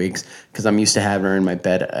past few weeks because I'm used to having her in my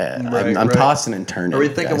bed. I'm tossing and turning. Are we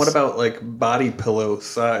thinking? guys. What about like body pillow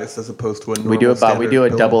size as opposed to a normal We do a standard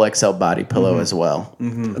double pillow? XL body pillow as well,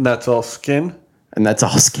 And that's all skin. and that's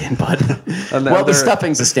all skin, bud. And Well, the there-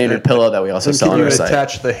 stuffing's a standard pillow that we also And sell can on you our site.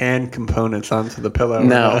 attach the hand components onto the pillow?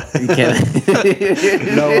 No, you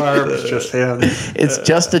can't. No arms, just hands. It's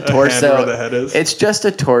just a hand torso. where the head is. It's just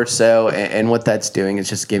a torso, and what that's doing is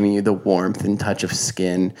just giving you the warmth and touch of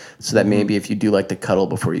skin, so that maybe if you do like to cuddle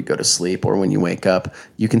before you go to sleep or when you wake up,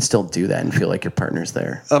 you can still do that and feel like your partner's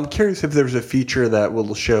there. I'm curious if there's a feature that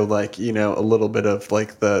will show like, a little bit of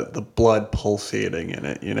like the blood pulsating in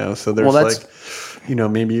it, So there's that's-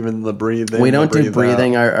 maybe even the breathing. We don't do breathe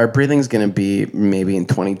breathing. out. Our breathing's going to be maybe in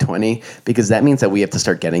 2020 because that means that we have to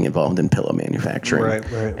start getting involved in pillow manufacturing. Right,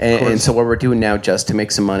 of And course. so what we're doing now, just to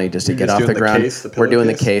make some money, just to You're get just off the doing the ground, case, the we're doing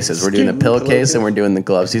the pillowcase? cases. We're doing the Skin pillowcase pillowcase? and we're doing the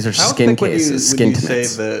gloves. These are How skin thick would cases, you say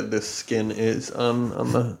Skintimates. the skin is on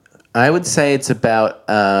the I would say it's about,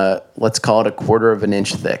 let's call it a quarter of an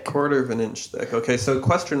inch thick. quarter of an inch thick? Okay, so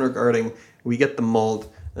question regarding we get the mold.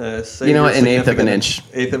 Say You know your what, an eighth of an significant- inch.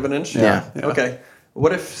 Eighth of an inch. Yeah. Okay.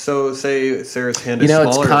 What if say Sarah's hand is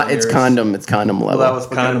smaller? It's condom. It's condom level. Well, that was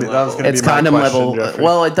going to be it's my condom question, level. Jeffrey.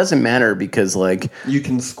 Well, it doesn't matter because you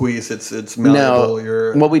can squeeze. It's malleable.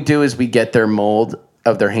 no. What we do is we get their mold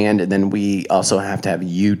of their hand, and then we also have to have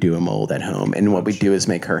you do a mold at home. And what we do is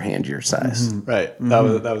make her hand your size. Right. That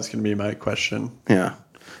was going to be my question. Yeah.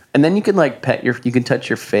 And then you can you can touch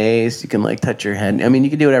your face, you can touch your head. I mean, you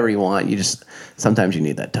can do whatever you want. Sometimes you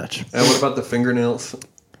need that touch. And what about the fingernails?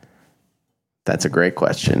 That's a great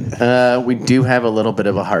question. We do have a little bit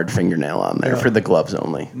of a hard fingernail on there for the gloves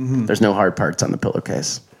only. Mm-hmm. There's no hard parts on the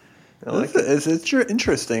pillowcase. It's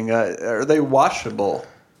interesting. Are they washable?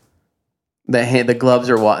 The gloves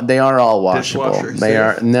are they are all washable. Dishwasher They safe?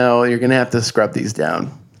 are. No, you're gonna have to scrub these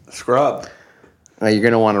down. Scrub. You're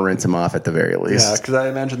going to want to rinse them off at the very least. Yeah, because I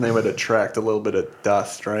imagine they would attract a little bit of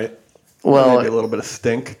dust, right? Well, maybe a little bit of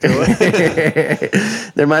stink to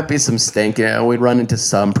it. there might be some stink. We'd run into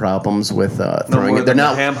some problems with throwing it. They're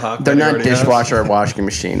not ham hock. They're not dishwasher or washing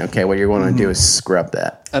machine. Okay, what you want to do is scrub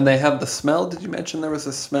that. And they have the smell. Did you mention there was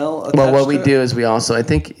a smell attached Well, what we to it? do is we also, I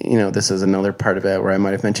think, this is another part of it where I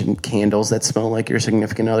might have mentioned candles that smell like your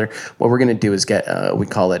significant other. What we're going to do is get, we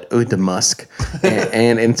call it eau de musk.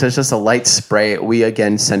 and it's just a light spray. We,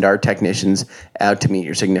 again, send our technicians out to meet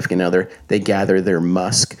your significant other. They gather their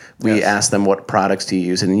musk. We ask them what products to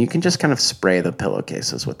use, and then you can just kind of spray the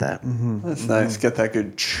pillowcases with that. Mm-hmm. That's nice. Get that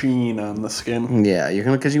good sheen on the skin. Yeah, you're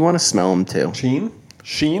gonna because you want to smell them too. Sheen?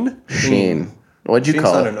 What'd you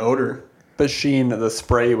call Sheen's it? not an odor. But sheen, the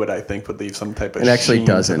spray would, I think, would leave some type of It actually sheen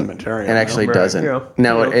doesn't. to the material. It actually Right, doesn't. yeah.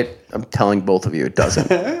 No, Yeah. I'm telling both of you, it doesn't.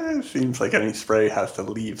 It seems like any spray has to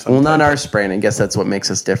leave some Well, not type our spray, and I guess that's what makes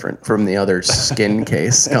us different from the other skin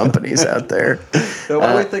case companies out there. So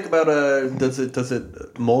what do we think about does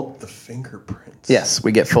it mold the fingerprints? Yes,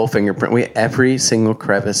 we get full fingerprint. Every single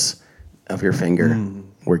crevice of your finger,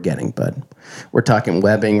 we're getting, bud. We're talking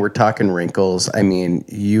webbing. We're talking wrinkles. I mean,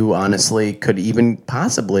 you honestly could even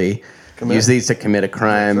possibly use these to commit a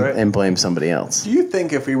crime and blame somebody else. Do you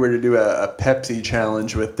think if we were to do a Pepsi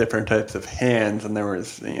challenge with different types of hands, and there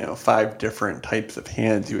was 5 different types of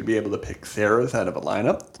hands, you would be able to pick Sarah's out of a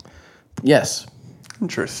lineup? Yes.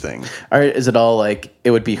 Interesting. All right, is it all like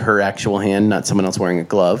it would be her actual hand, not someone else wearing a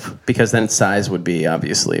glove? Because then size would be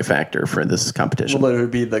obviously a factor for this competition. Well, it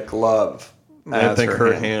would be the glove. I think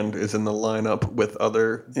her hand is in the lineup with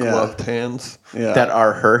other gloved hands. Yeah. That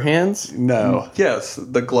are her hands? No. Yes,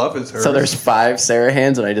 the glove is hers. So there's 5 Sarah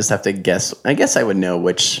hands, and I just have to guess. I guess I would know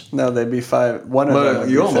which. No, they'd be 5. One of them. But would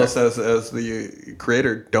you be almost, Sarah. as the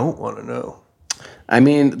creator, don't want to know. I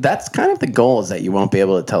mean, that's kind of the goal, is that you won't be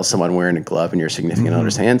able to tell someone wearing a glove in your significant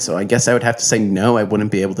other's hand. So I guess I would have to say no, I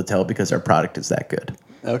wouldn't be able to tell because our product is that good.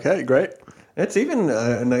 Okay, great. It's even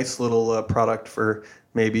a nice little product for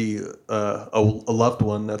maybe a loved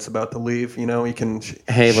one that's about to leave. You can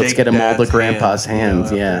Hey, let's shake get a mold dad's of grandpa's hand,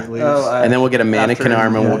 hands, yeah. after he leaves. And then we'll get a mannequin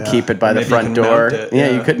arm and we'll keep it by the Maybe front you can door. mount it, Yeah,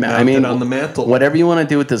 yeah. you could mount. Mount it on the mantle. Whatever you want to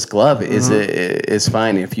do with this glove is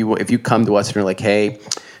fine. If you come to us and you're like, hey,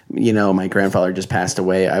 my grandfather just passed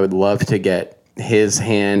away, I would love to get his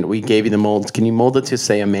hand. We gave you the molds. Can you mold it to,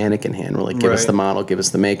 say, a mannequin hand? We're like, give us the model, give us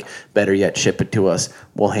the make. Better yet, ship it to us.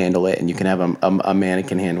 We'll handle it, and you can have a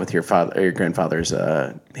mannequin hand with your father or your grandfather's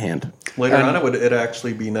hand. Later on, it'd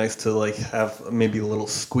actually be nice to have maybe a little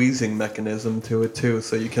squeezing mechanism to it too,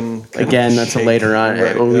 so you can. Again, that's a shake. later on.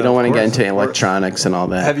 Right, We don't want to of get course, into of course. electronics and all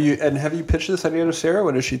that. Have you pitched this idea to Sarah?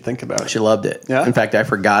 What does she think about it? She loved it. Yeah? In fact, I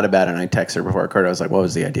forgot about it, and I texted her before I recorded. I was like, what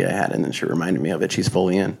was the idea I had? And then she reminded me of it. She's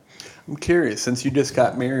fully in. I'm curious, since you just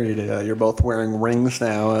got married, you're both wearing rings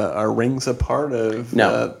now. Are rings a part of...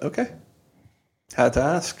 No. Okay. Had to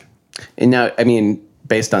ask. And now, I mean,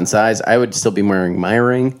 based on size, I would still be wearing my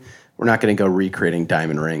ring. We're not going to go recreating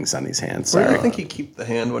diamond rings on these hands. Where do Sorry. you think you keep the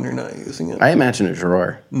hand when you're not using it? I imagine a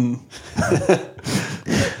drawer. I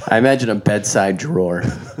imagine a bedside drawer.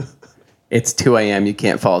 It's 2 a.m. You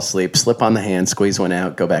can't fall asleep. Slip on the hand, squeeze one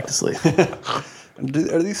out, go back to sleep.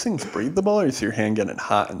 Are these things breathable, or is your hand getting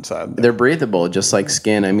hot inside? They're breathable, just like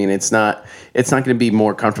skin. I mean, it's not going to be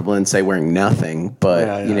more comfortable than, say, wearing nothing. But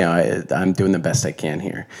I'm doing the best I can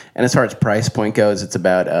here. And as far as price point goes, it's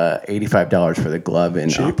about $85 for the glove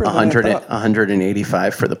and Cheaper than I thought.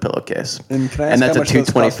 $185 for the pillowcase. And can I ask and that's how a much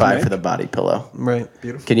those cost to $225 make? for the body pillow. Right,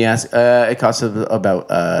 beautiful. Can you ask? It costs about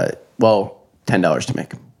 $10 to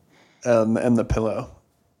make. And the pillow.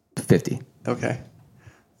 $50. Okay.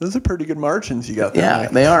 Those are pretty good margins you got there. Yeah,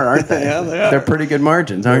 Mike. they are, aren't they? Yeah, they are. They're pretty good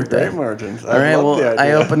margins, aren't they? Great margins. All right, well,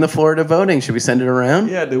 I open the floor to voting. Should we send it around?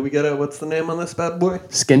 Yeah, do we get what's the name on this bad boy?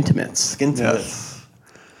 Skintimates. Skintimates. Yes.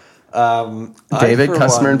 David,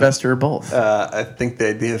 customer, investor, or both? I think the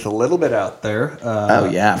idea is a little bit out there. Oh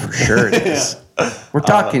yeah, for sure it is. We're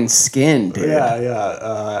talking skin, dude.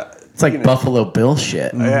 Yeah. It's like Buffalo Bill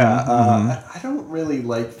shit. I don't really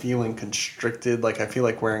like feeling constricted. Like I feel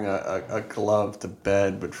like wearing a glove to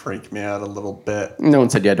bed would freak me out a little bit. No one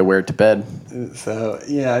said you had to wear it to bed. So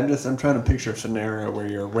yeah, I'm trying to picture a scenario where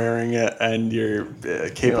you're wearing it and you're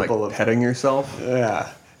capable of petting yourself. Yeah.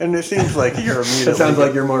 And it seems like you're immediately... It sounds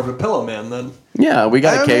like you're more of a pillow man then. Yeah, we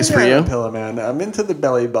got a case for you. I'm a pillow man. I'm into the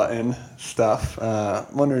belly button stuff.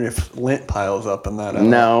 Wondering if lint piles up in that.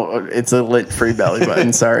 No, it's a lint-free belly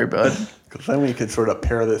button. Sorry, bud. Because then we could sort of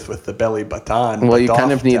pair this with the belly button. Well, you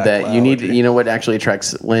kind of need that. You know what actually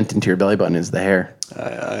attracts lint into your belly button is the hair.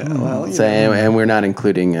 And we're not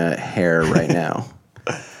including hair right now.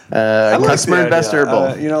 Customer, investor, or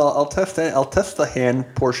both? I'll test it. I'll test the hand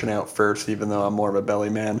portion out first, even though I'm more of a belly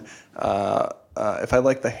man. If I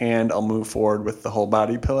like the hand, I'll move forward with the whole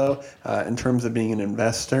body pillow. In terms of being an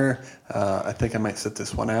investor, I think I might sit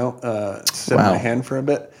this one out. Sit in my hand for a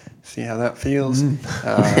bit, see how that feels.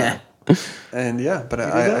 I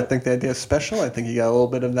think the idea is special. I think you got a little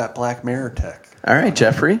bit of that Black Mirror tech. All right,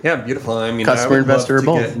 Jeffrey. Yeah, beautiful. I mean, customer, investor, or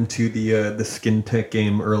both? Get into the skin tech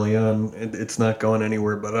game early on. It's not going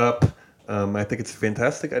anywhere but up. I think it's a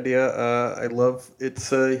fantastic idea. I love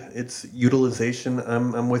its utilization.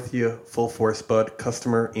 I'm with you, full force, bud.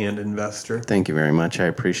 Customer and investor. Thank you very much. I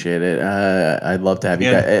appreciate it. I'd love to have you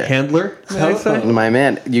guys. Handler, my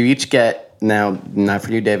man. You each get. Now, not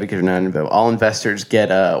for you, David, because you're not involved. All investors get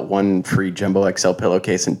one free Jumbo XL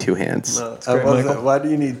pillowcase in 2 hands. No, that's great, why do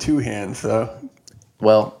you need 2 hands, though?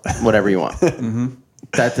 Well, whatever you want.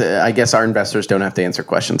 I guess our investors don't have to answer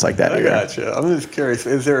questions like that. I gotcha. I'm just curious.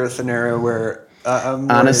 Is there a scenario where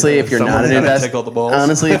honestly, if you're not an investor,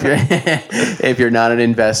 if you're not an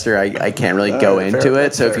investor, I can't really go into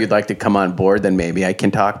it. So if you'd like to come on board, then maybe I can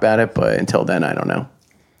talk about it. But until then, I don't know.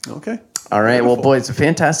 Okay. All right. Beautiful. Well, boys, a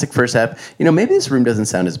fantastic first half. Maybe this room doesn't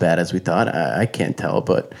sound as bad as we thought. I can't tell,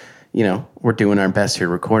 but we're doing our best here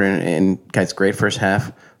recording. And guys, great first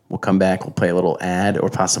half. We'll come back. We'll play a little ad or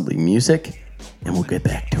possibly music, and we'll get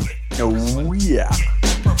back to it. Oh yeah.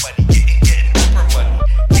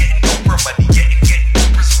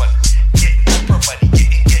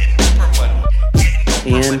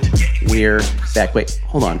 And we're back. Wait,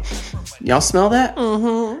 hold on. Y'all smell that?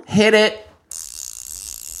 Mm-hmm. Hit it.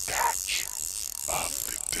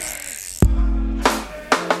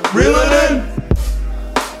 Reel it in.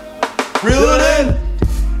 Reel it in.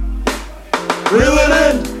 Reel it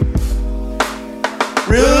in.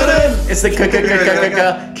 Reel it in. It's the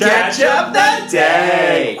catch up the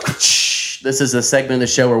day. This is a segment of the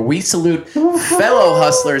show where we salute fellow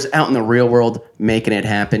hustlers out in the real world making it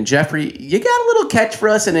happen. Jeffrey, you got a little catch for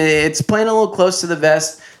us, and it's playing a little close to the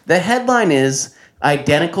vest. The headline is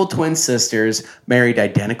identical twin sisters married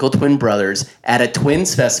identical twin brothers at a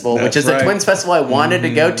twins festival, which is a twins festival I wanted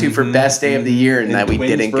to go to for best day of the year, and that we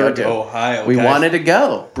didn't go to. Ohio. We wanted to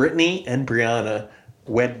go. Brittany and Brianna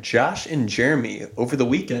wed Josh and Jeremy over the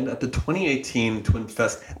weekend at the 2018 Twin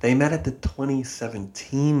Fest. They met at the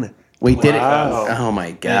 2017. We did it. Oh my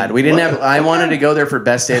God. We didn't have, I wanted to go there for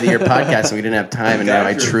best day of the year podcast and we didn't have time, and now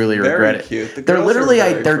I truly regret it. Cute. They're literally,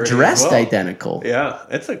 they're dressed identical. Yeah.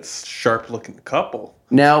 It's a sharp looking couple.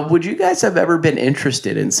 Now, would you guys have ever been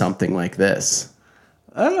interested in something like this?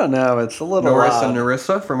 I don't know. It's a little Norris and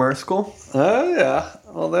Narissa from our school. Oh, yeah.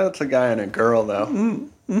 Well, that's a guy and a girl, though.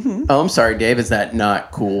 Mm-hmm. Oh, I'm sorry, Dave. Is that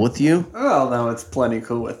not cool with you? Oh, no, it's plenty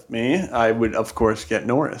cool with me. I would, of course, get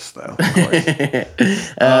Norris, though. Of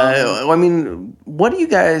course. I mean, what do you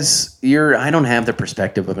guys? I don't have the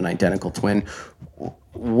perspective of an identical twin.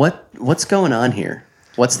 What's going on here?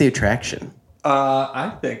 What's the attraction?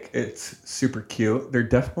 I think it's super cute. They're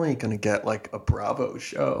definitely going to get like a Bravo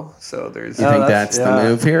show. So there's. You think that's the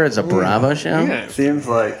move here? Is a Bravo show? Yeah, it seems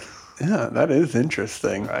like. Yeah, that is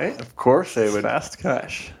interesting, right? Of course, they would. Fast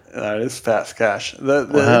cash. That is fast cash. The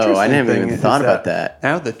I never even thought about that.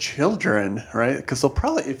 Now the children, right? Because they'll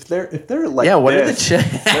probably if they're like what are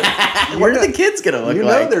the what are the kids gonna look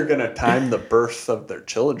like? They're gonna time the births of their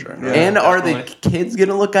children, right? And are the kids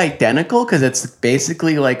gonna look identical? Because it's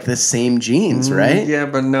basically like the same genes, right? Yeah,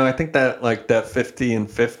 but no, I think that like that 50 and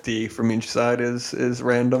 50 from each side is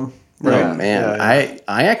random. Right. Oh man, yeah.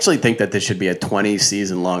 I actually think that this should be a 20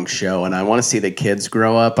 season long show, and I want to see the kids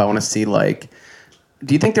grow up. I want to see like.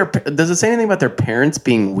 Do you think does it say anything about their parents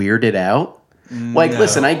being weirded out? Like,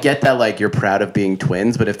 listen, I get that, like, you're proud of being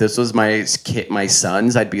twins, but if this was my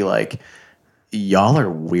sons, I'd be like, y'all are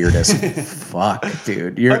weird as fuck,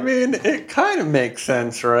 dude. I mean, it kind of makes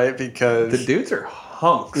sense, right? Because the dudes are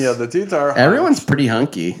hunks. Yeah, the dudes are hunks. Everyone's pretty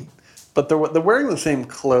hunky. But the wearing the same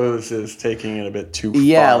clothes is taking it a bit too far.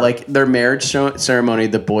 Yeah, like their marriage ceremony,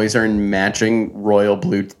 the boys are in matching royal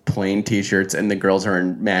blue plain T-shirts, and the girls are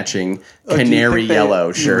in matching canary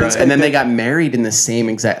yellow shirts. Right. And then they got married in the same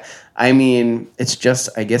exact. I mean, it's just,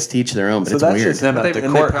 I guess, to each their own, but So it's that's weird. just them at the And they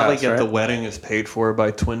probably courthouse, get right? the wedding is paid for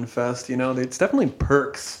by Twin Fest. You know, it's definitely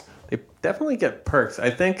perks. They definitely get perks. I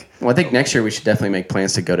think. Well, I think next year we should definitely make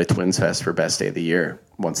plans to go to Twins Fest for Best Day of the Year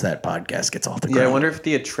once that podcast gets off the ground. Yeah, I wonder if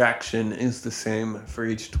the attraction is the same for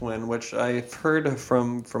each twin, which I've heard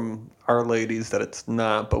from our ladies that it's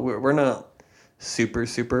not. But we're not super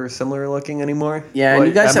similar looking anymore. Yeah, and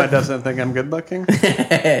you guys Emma have... doesn't think I'm good looking.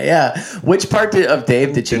 Yeah. Which part of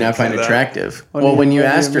Dave did you not find attractive? Well, when you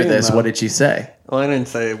asked her this, what did she say? Well, I didn't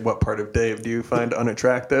say what part of Dave do you find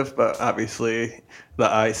unattractive, but obviously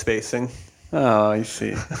the eye spacing. Oh, I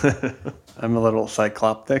see. I'm a little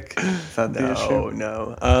cycloptic. Is that the issue?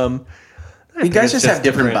 No. You guys just have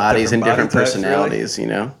different bodies and different body types, personalities, you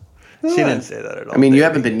know? She didn't say that at all. I mean,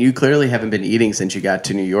 you clearly haven't been eating since you got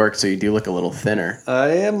to New York, so you do look a little thinner. I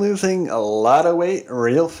am losing a lot of weight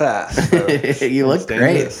real fast. You look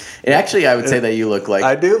great. And actually, I would say that you look like...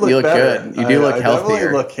 I do look you look better. good. You do look I healthier.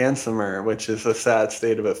 definitely look handsomer, which is a sad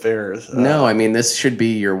state of affairs. No, I mean, this should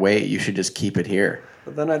be your weight. You should just keep it here.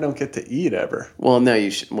 But then I don't get to eat ever. Well, no, you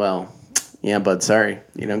should... Well, yeah, bud, sorry.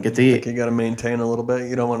 You don't get to eat. You got to maintain a little bit.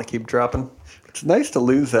 You don't want to keep dropping. It's nice to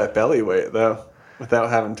lose that belly weight, though, without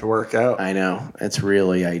having to work out. I know. It's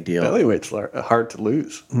really ideal. Belly weight's hard to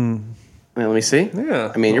lose. Well, let me see.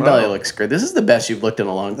 Yeah. I mean, your belly looks great. This is the best you've looked in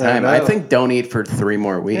a long time. I know. think don't eat for 3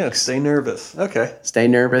 more weeks. Yeah, stay nervous. Okay. Stay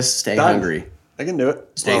nervous. Stay Done. hungry. I can do it.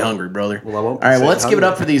 Stay hungry, brother. well, I won't All right, stay well, let's give it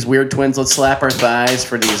up hungry. for these weird twins. Let's slap our thighs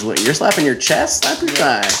for these. You're slapping your chest? Slap your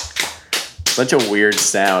thigh. Such a weird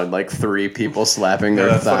sound, like 3 people slapping their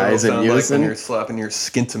That's what it'll thighs in sound like when unison. you're slapping your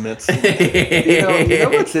Skintimates. You know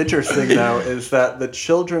what's interesting now is that the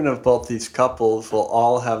children of both these couples will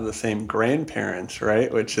all have the same grandparents,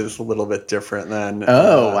 right? Which is a little bit different than.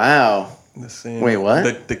 Oh, wow. The same. Wait,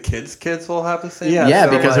 what? The kids will have the same. Yeah. Yeah,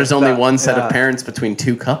 so because like there's only that- one set yeah. of parents between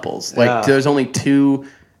 2 couples. Like, Yeah. there's only two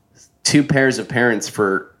pairs of parents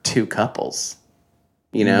for 2 couples.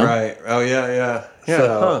 You know? Right. Oh yeah.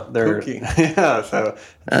 So they're Kooky. yeah. So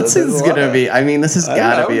This there's is a going to lot. be, I mean, this has I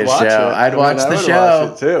got to would be a watch show. it. I'd I watch mean, I the would show.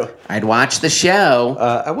 watch it too. I'd watch the show.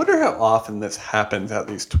 I wonder how often this happens at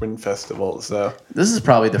these twin festivals, though. This is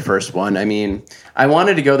probably the first one. I mean, I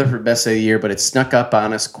wanted to go there for Best of the Year, but it snuck up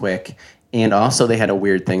on us quick. And also, they had a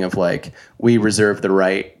weird thing of like, we reserve the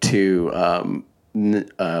right to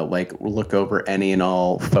like look over any and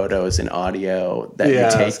all photos and audio that Yeah,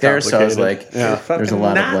 you take it's there. So I was like, complicated. Yeah. there's a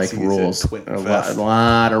lot of like Nazis at rules, Twin a Fest.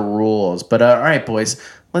 lot of rules. But all right, boys.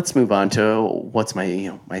 Let's move on to what's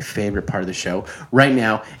my my favorite part of the show. Right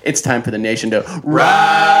now, it's time for the nation to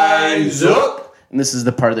rise up. And this is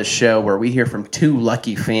the part of the show where we hear from 2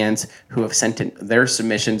 lucky fans who have sent in their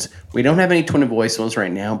submissions. We don't have any twin voicemails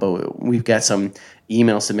right now, but we've got some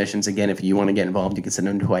email submissions. Again, if you want to get involved, you can send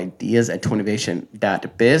them to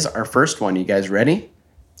ideas@twinnovation.biz. Our first one, you guys ready?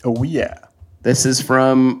 Oh yeah. This is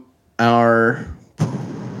from our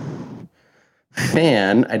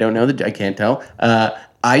fan. I don't know I can't tell.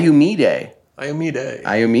 Ayumide.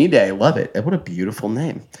 Ayumide. Love it. What a beautiful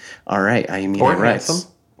name. All right. Ayumide Or writes.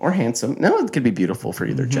 handsome. Or handsome. No, it could be beautiful for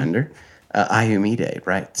either gender. Ayumide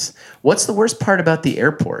writes, what's the worst part about the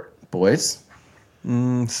airport, boys?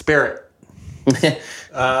 Spirit.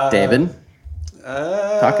 David?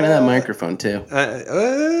 Talking to that microphone, too.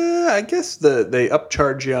 I guess they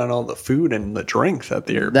upcharge you on all the food and the drinks at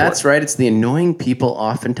the airport. That's right. It's the annoying people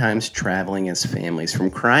oftentimes traveling as families, from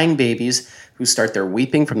crying babies who start their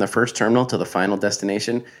weeping from the first terminal to the final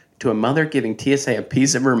destination, to a mother giving TSA a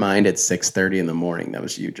piece of her mind at 6:30 in the morning. That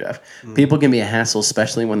was you, Jeff. People can be a hassle,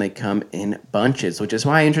 especially when they come in bunches, which is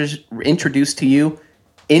why I introduced to you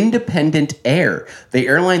Independent Air, the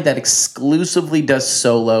airline that exclusively does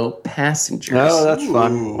solo passengers. Oh, that's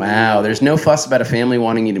fun. Wow, there's no fuss about a family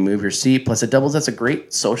wanting you to move your seat, plus it doubles as a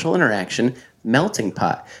great social interaction melting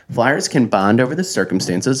pot. Flyers can bond over the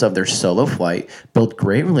circumstances of their solo flight, build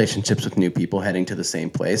great relationships with new people heading to the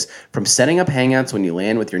same place, from setting up hangouts when you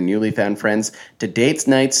land with your newly found friends, to dates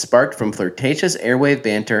nights sparked from flirtatious airwave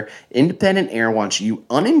banter. Independent Air wants you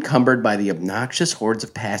unencumbered by the obnoxious hordes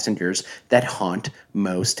of passengers that haunt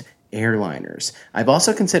most airliners. I've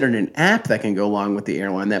also considered an app that can go along with the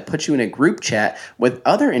airline that puts you in a group chat with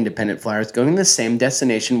other independent flyers going to the same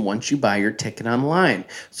destination once you buy your ticket online.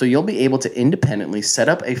 So you'll be able to independently set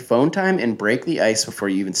up a phone time and break the ice before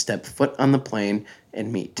you even step foot on the plane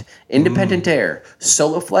and meet. Independent Air,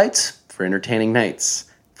 solo flights for entertaining nights.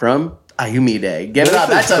 From Ayumi Give it up.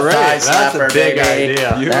 That's a great. thigh That's a slapper, big baby.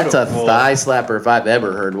 idea. That's a Beautiful. thigh slapper if I've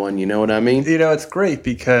ever heard one. You know what I mean? You know, it's great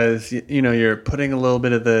because, you know, you're putting a little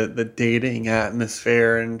bit of the dating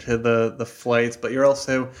atmosphere into the flights, but you're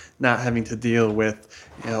also not having to deal with,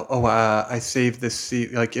 you know, I saved this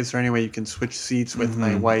seat. Like, is there any way you can switch seats with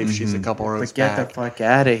my wife? She's a couple rows But get back. the fuck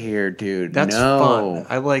out of here, dude. That's no. fun.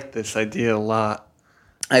 I like this idea a lot.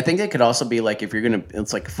 I think it could also be like if you're going to,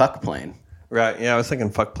 it's like fuck plane. Right. Yeah, I was thinking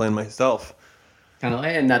fuck plane myself. Kind of,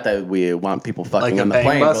 and not that we want people fucking Like a on the bang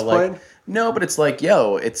plane, bus but like plane? no, but it's like,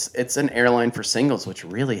 yo, it's an airline for singles, which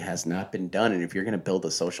really has not been done. And if you're gonna build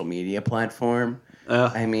a social media platform,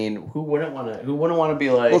 I mean, who wouldn't want to be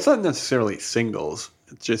like? Well, it's not necessarily singles.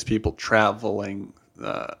 It's just people traveling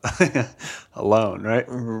alone, right?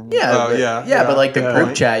 Yeah, but like the yeah.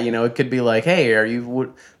 group chat, you know, it could be like, hey,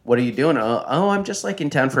 what are you doing? Oh, I'm just like in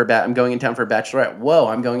town for I'm going in town for a bachelorette. Whoa,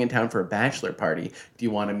 I'm going in town for a bachelor party. Do you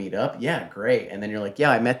want to meet up? Yeah, great. And then you're like, yeah,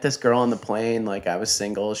 I met this girl on the plane. Like I was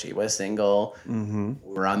single, she was single. Mm-hmm.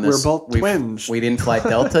 We're both twins. We didn't fly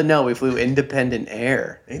Delta. No, we flew Independent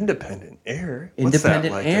Air. Independent Air?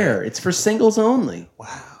 Independent Air. It's for singles only. Wow.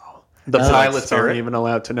 The like pilots Spirit? aren't even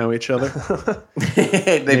allowed to know each other.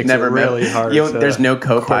 They've Makes never it really hard to There's no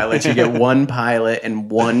co-pilot. You get one pilot and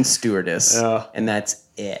one stewardess, Yeah. and that's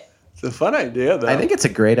it. It's a fun idea, though. I think it's a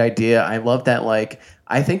great idea. I love that. Like,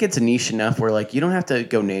 I think it's niche enough where like you don't have to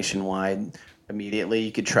go nationwide immediately.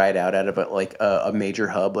 You could try it out at a major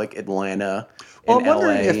hub like Atlanta. Well, and I'm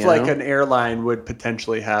wondering LA, if you like know? an airline would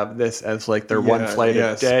potentially have this as like their one flight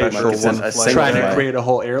a day. special Like it's one a flight. Trying flight. to create a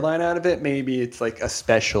whole airline out of it. Maybe it's like a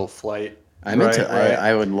special flight. I'm into. Right.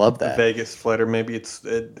 I would love that. Vegas flight, or maybe it's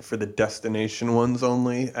for the destination ones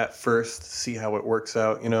only at first. See how it works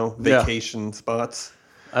out. You know, vacation spots.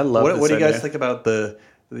 I love What this do you guys idea. think about the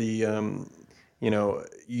you know,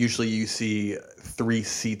 usually you see 3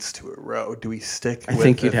 seats to a row. Do we stick I with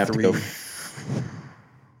think you'd the have 3? to go.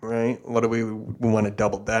 Right? What do we want to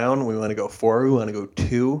double down? We want to go 4. We want to go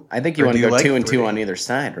 2. I think you Or want do to go like 2 and 2 3? on either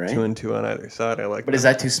side, right? 2 and 2 on either side. I like But that. is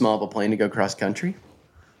that too small of a plane to go cross country?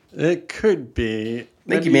 It could be.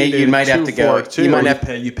 I think you might have to go. You might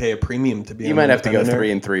have you pay a premium to be. You on might have to go Independent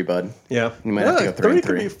 3 and 3, bud. Yeah. You might have to go 3 and could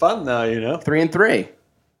 3. be fun though, you know. 3 and 3.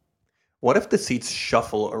 What if the seats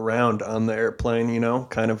shuffle around on the airplane? You know,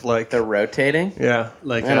 kind of like They're rotating. yeah,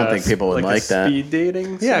 Like I don't think people would like a that. Speed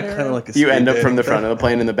dating. yeah, scenario? kind of like a. You speed end up from dating the front thing. of the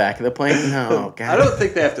plane and the back of the plane. No, God. I don't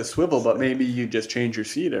think they have to swivel, but maybe you just change your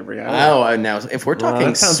seat every hour. Oh, now if we're talking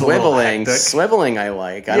that sounds a little swiveling, hectic. swiveling, I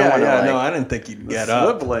like. I Yeah, don't want to yeah, like. no, I didn't think you'd get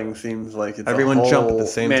up. Swiveling seems like it's Everyone a whole jump at the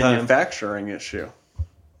same time. manufacturing issue.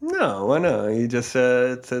 No, why not? You just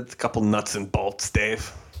it's a couple nuts and bolts,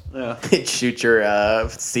 Dave. Yeah, Shoot your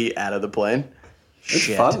seat out of the plane. it's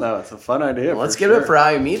Shit. fun though. It's a fun idea. Let's for give sure. it for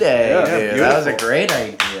Ayumi Day. Yeah, dude. That was a beautiful. great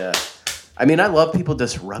idea. I mean, I love people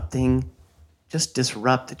disrupting. Just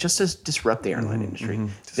disrupt the airline industry.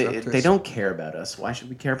 They Disruptors. don't care about us. Why should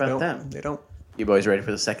we care about them? They don't. You boys ready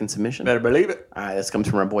for the second submission? Better believe it. All right, this comes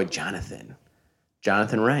from our boy Jonathan.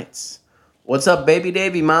 Jonathan writes, "What's up, baby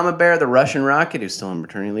Davy, Mama Bear, the Russian Rocket, who's still on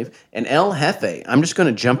maternity leave, and El Jefe? I'm just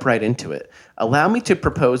going to jump right into it. Allow me to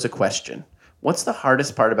propose a question. What's the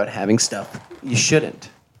hardest part about having stuff you shouldn't?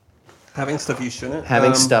 Having stuff you shouldn't.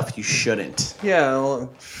 Having stuff you shouldn't. Yeah, well,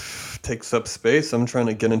 it takes up space. I'm trying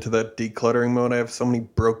to get into that decluttering mode. I have so many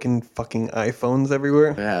broken fucking iPhones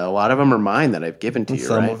everywhere. Yeah, a lot of them are mine that I've given to you,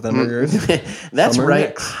 Some right? of them are yours. That's Some are right,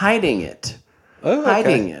 mixed. hiding it. Oh, okay.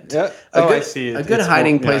 Hiding it. Yeah. A good, I see. A good It's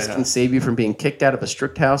hiding more- yeah, place yeah. can save you from being kicked out of a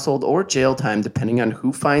strict household or jail time, depending on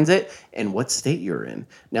who finds it and what state you're in.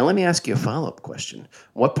 Now, let me ask you a follow-up question.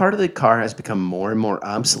 What part of the car has become more and more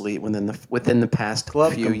obsolete within the past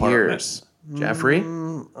Glove few compartment. years? Jeffrey?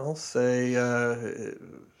 I'll say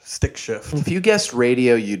stick shift. If you guessed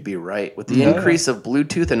radio, you'd be right. With the increase of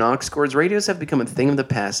Bluetooth and aux cords, radios have become a thing of the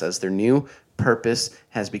past as their new purpose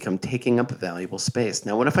has become taking up valuable space.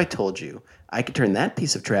 Now, what if I told you I could turn that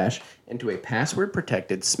piece of trash into a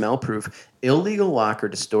password-protected, smell-proof, illegal locker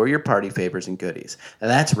to store your party favors and goodies? Now,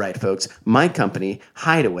 that's right, folks. My company,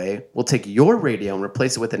 Hideaway, will take your radio and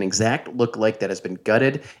replace it with an exact lookalike that has been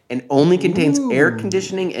gutted and only contains air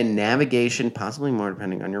conditioning and navigation, possibly more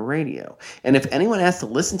depending on your radio. And if anyone asks to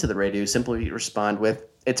listen to the radio, simply respond with,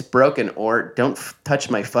 "It's broken," or "Don't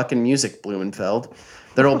touch my fucking music, Blumenfeld."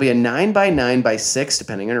 There will be a 9x9x6,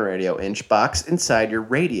 depending on your radio, inch box inside your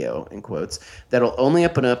radio, in quotes, that will only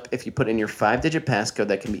open up if you put in your 5-digit passcode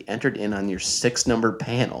that can be entered in on your 6-number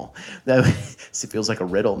panel. That it feels like a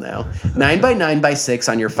riddle now. 9x9x6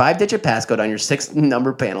 on your 5-digit passcode on your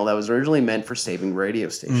 6-number panel that was originally meant for saving radio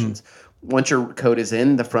stations. Once your code is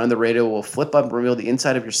in, the front of the radio will flip up and reveal the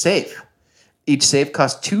inside of your safe. Each safe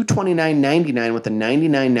costs $229.99 with a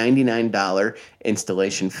 $99.99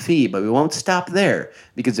 installation fee. But we won't stop there,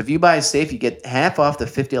 because if you buy a safe, you get half off the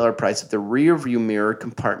 $50 price of the rear view mirror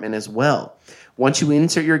compartment as well. Once you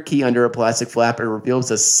insert your key under a plastic flap, it reveals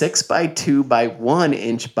a 6x2 by 1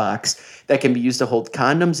 inch box that can be used to hold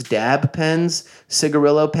condoms, dab pens,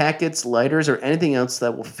 cigarillo packets, lighters, or anything else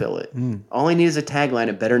that will fill it. All I need is a tagline,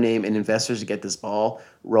 a better name, and investors to get this ball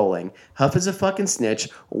rolling. Huff is a fucking snitch,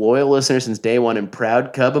 loyal listener since day one, and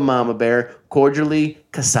proud cub of Mama Bear. Cordially,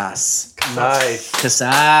 Casas. Nice.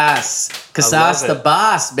 Casas. Casas I the love it.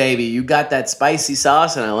 boss, baby. You got that spicy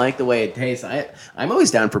sauce, and I like the way it tastes. I'm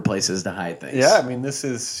always down for places to hide things. Yeah, I mean, this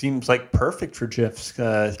seems like perfect for Jeff's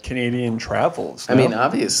Canadian travels. I no? mean,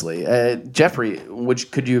 obviously. Jeffrey,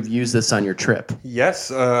 could you have used this on your trip?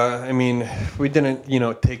 Yes. I mean, we didn't,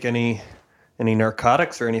 take any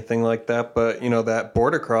narcotics or anything like that, but that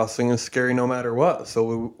border crossing is scary no matter what.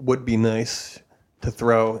 So it would be nice to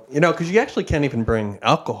throw, because you actually can't even bring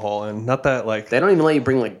alcohol in. Not that like They don't even let you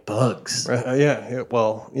bring, like, bugs. yeah.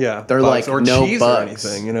 Well, yeah. They're bugs like, or no cheese bugs. or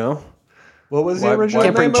anything. What was Why- the original why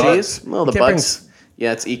Can't bring name of it? cheese? Well, the Can't bring- bugs.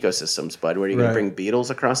 Yeah, it's ecosystems, bud. Where are you going Right. to bring beetles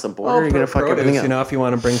across the border? Well, You're going to fuck everything produce, up. if you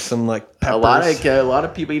want to bring some like peppers. A lot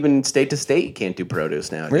of people, even state to state, you can't do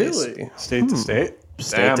produce nowadays. Really? State to state?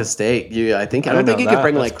 State Damn. to state. I don't didn't think know you could that.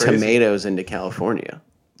 bring That's like crazy. tomatoes into California.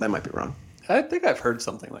 That might be wrong. I think I've heard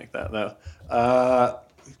something like that, though.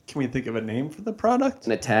 Can we think of a name for the product?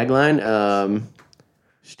 And a tagline,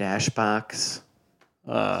 stash box.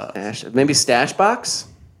 Maybe stash box?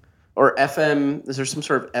 Or FM. Is there some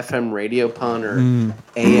sort of FM radio pun or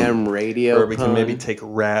AM radio Or we pun? can maybe take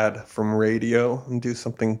rad from radio and do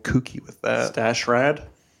something kooky with that. Stash Rad?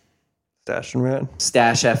 Stash and rad.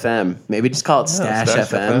 Stash FM. Maybe just call it Yeah, Stash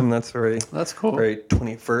FM. That's very That's cool. very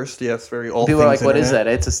 21st. Yes, very all People are like, things what is internet.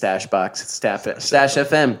 that? It's a stash box. It's Stash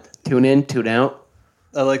FM. Tune in, tune out.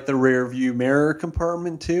 I like the rear view mirror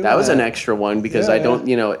compartment, too. That was an extra one because Yeah, I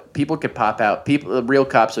don't, people could pop out. The real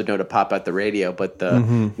cops would know to pop out the radio, but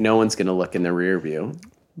no one's going to look in the rear view.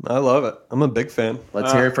 I love it. I'm a big fan.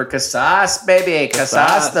 Let's hear it for Casas, baby.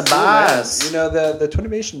 Casas the boss. You know, the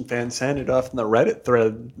Twinnovation fans sounded off in the Reddit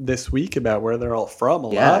thread this week about where they're all from.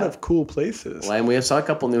 A Yeah. lot of cool places. And we saw a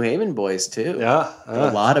couple New Haven boys, too. Yeah. A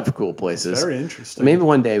lot of cool places. Very interesting. Maybe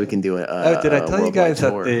one day we can do it. Did I tell you guys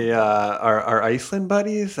that tour. our Iceland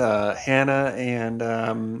buddies, Hannah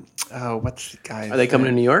and what's the guy? Are they coming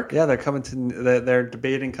to New York? Yeah, they're coming to. They're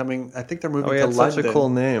debating coming. I think they're moving Oh, yeah, to it's London. such a cool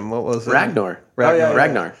name. What was it? Ragnar. Oh, yeah.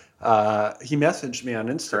 Ragnar. He messaged me on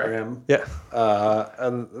Instagram. Yeah.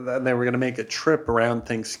 And then they were going to make a trip around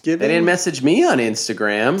Thanksgiving. They didn't message me on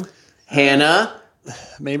Instagram. Hannah.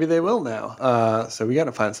 Maybe they will now. So we got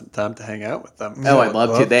to find some time to hang out with them. Oh, I'd love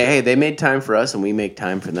to. love They made time for us, and we make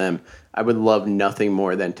time for them. I would love nothing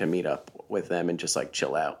more than to meet up with them and just like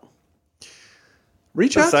chill out.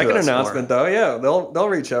 Reach The out second to us announcement, more. though, yeah, they'll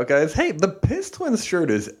reach out, guys. Hey, the Piss Twins shirt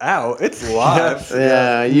is out. It's live.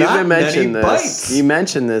 Yeah, you've Not been mentioning many this. bites. You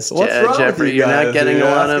mentioned this, What's wrong Jeffrey. with you You're guys? not getting You're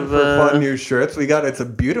a lot asking of. for fun new shirts. It's a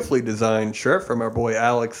beautifully designed shirt from our boy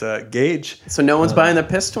Alex Gage. So no one's buying the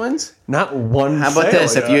Piss Twins. Not one. How about sale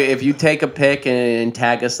this? yet. If you take a pic and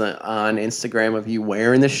tag us on Instagram of you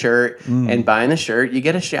wearing the shirt and buying the shirt, you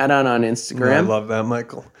get a shout out on I Instagram, love that,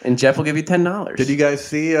 Michael. and Jeff will give you $10. Did you guys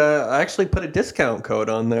see? I actually put a discount code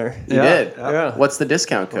on there. You did. Yeah. What's the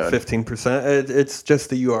discount code? 15%. It's just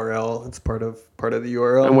the URL. It's part of the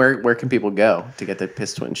URL. And where can people go to get the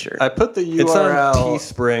Piss Twin shirt? I put the URL. It's on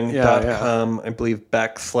teespring.com, Yeah. I believe,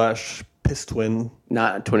 /pistwin.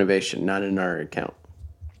 Not Twinnovation, not in our account.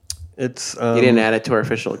 It's You didn't add it to our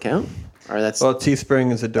official account, or that's well,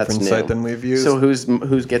 Teespring is a that's different new. site than we've used. So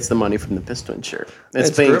who gets the money from the Piss Twin shirt? It's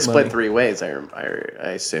It's being group split money. 3 ways. I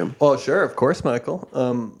assume. Well, sure, of course, Michael.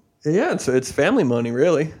 Yeah, it's family money,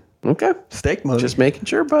 really. Okay, Steak money. just making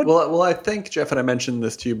sure, bud. Well, I think, Jeff, and I mentioned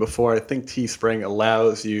this to you before, I think Teespring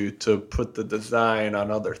allows you to put the design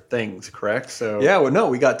on other things, correct? So yeah, well, no,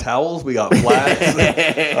 we got towels, we got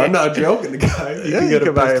flags. I'm not joking, guys. You can get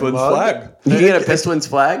a buy a Pistons mug. flag. You can get a Piss Twins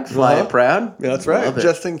flag, fly it proud. Yeah, that's right. Love it.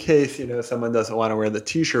 just in case, someone doesn't want to wear the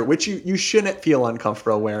T-shirt, which you shouldn't feel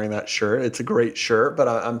uncomfortable wearing that shirt. It's a great shirt, but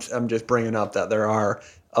I'm just bringing up that there are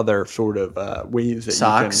other sort of ways that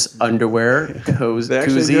Socks, underwear, They actually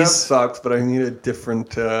do have koozies. socks, but I need a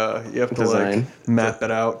different. You have to Design. map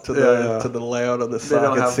it out to Yeah. the layout of the don't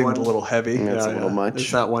sock. It have seems one. a little heavy. That's a little much.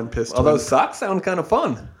 It's not one piston. Although socks sound kind of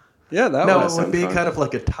fun. Yeah, that No, was it would be fun. kind of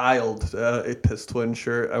like a tiled piss twin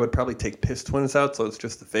shirt. I would probably take piss twins out, so it's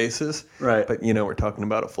just the faces. Right. But, you know, we're talking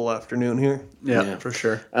about a full afternoon here. Yeah, for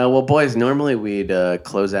sure. Well, boys, normally we'd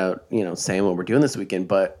close out, saying what we're doing this weekend,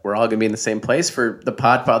 but we're all going to be in the same place for the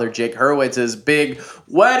Podfather Jake Hurwitz's big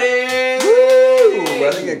wedding! Ooh,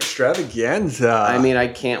 wedding extravaganza. I mean, I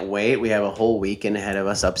can't wait. We have a whole weekend ahead of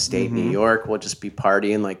us upstate New York. We'll just be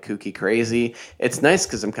partying like kooky crazy. It's nice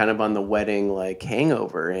because I'm kind of on the wedding like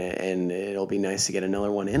hangover, and it'll be nice to get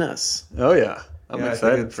another one in us. Oh, yeah. I'm I think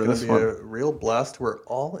excited it's for gonna this be one. a real blast. We're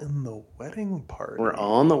all in the wedding party. We're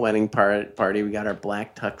all in the wedding party. We got our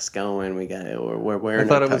black tux going. We're I wearing.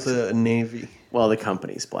 thought our it was tux. a navy. Well, the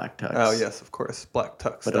company's black tux. Oh, yes, of course.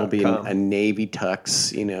 Blacktux. But it'll be a navy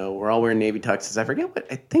tux. We're all wearing navy tuxes. I forget what.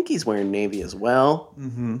 I think he's wearing navy as well.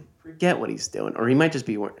 Mm-hmm. Forget what he's doing, or he might just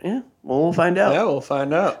be wearing. Yeah, well, we'll find out. Yeah, we'll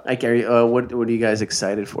find out. Like, what are you guys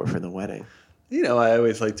excited for the wedding? I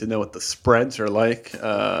always like to know what the spreads are like.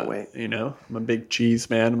 Wait. I'm a big cheese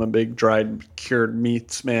man. I'm a big dried cured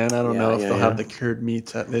meats man. I don't know if they'll have the cured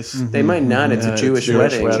meats at this. They might not. It's a Jewish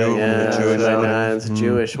wedding. Yeah, Jewish they might wedding. not. It's a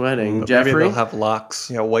Jewish wedding. Maybe Jeffrey? they'll have lox.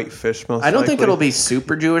 Yeah, white fish most I don't think likely. it'll be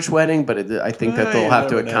super Jewish wedding, but I think that they'll you have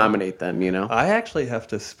to never know. accommodate them, I actually have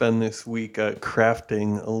to spend this week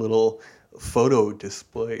crafting a little photo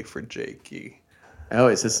display for Jakey. Oh,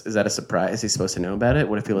 is that a surprise? Is he supposed to know about it?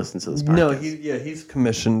 What if he listens to this podcast? No, he's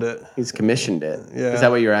commissioned it. He's commissioned it. Yeah. Is that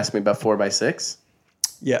what you were asking me about 4x6?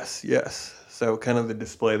 Yes. So kind of the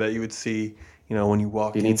display that you would see, when you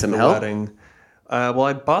walk You need into some the help? wedding. Well,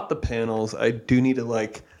 I bought the panels. I do need to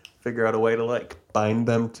figure out a way to bind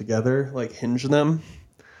them together, hinge them.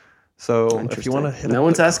 So if you want to hit No up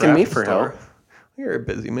one's the asking me craft for store- help. You're a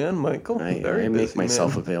busy man, Michael. I Very make busy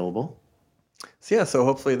myself man. available. So yeah, so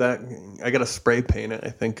hopefully I got to spray paint it, I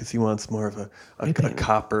think, because he wants more of a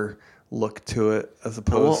copper look to it as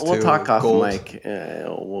opposed We'll to talk off gold. mic.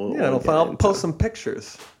 I'll post some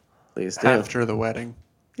pictures. Please do. After the wedding.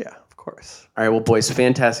 Yeah, of course. All right, well, boys,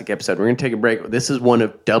 fantastic episode. We're going to take a break. This is one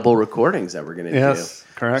of double recordings that we're going to do. Yes,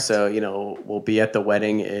 correct. So, we'll be at the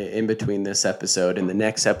wedding in between this episode and the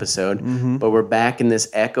next episode. But we're back in this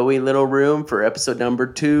echoey little room for episode number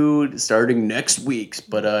 2 starting next week.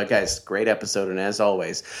 But, guys, great episode. And as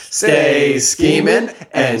always, stay scheming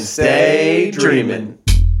and stay dreaming.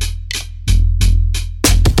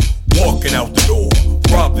 Walking out the door,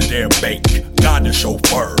 robbing their bank. Got the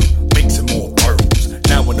chauffeur, mixing more pearls.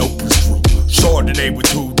 Now an open screw. Chardonnay with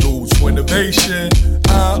 2 dudes. Twinnovation,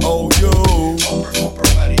 I owe you.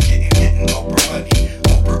 Oprah money, getting Oprah money.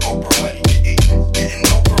 Oprah money, getting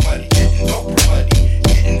Oprah money, getting Oprah money,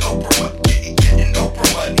 getting Oprah money, getting Oprah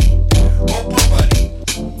money, Oprah money.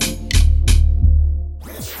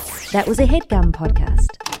 That was a HeadGum podcast.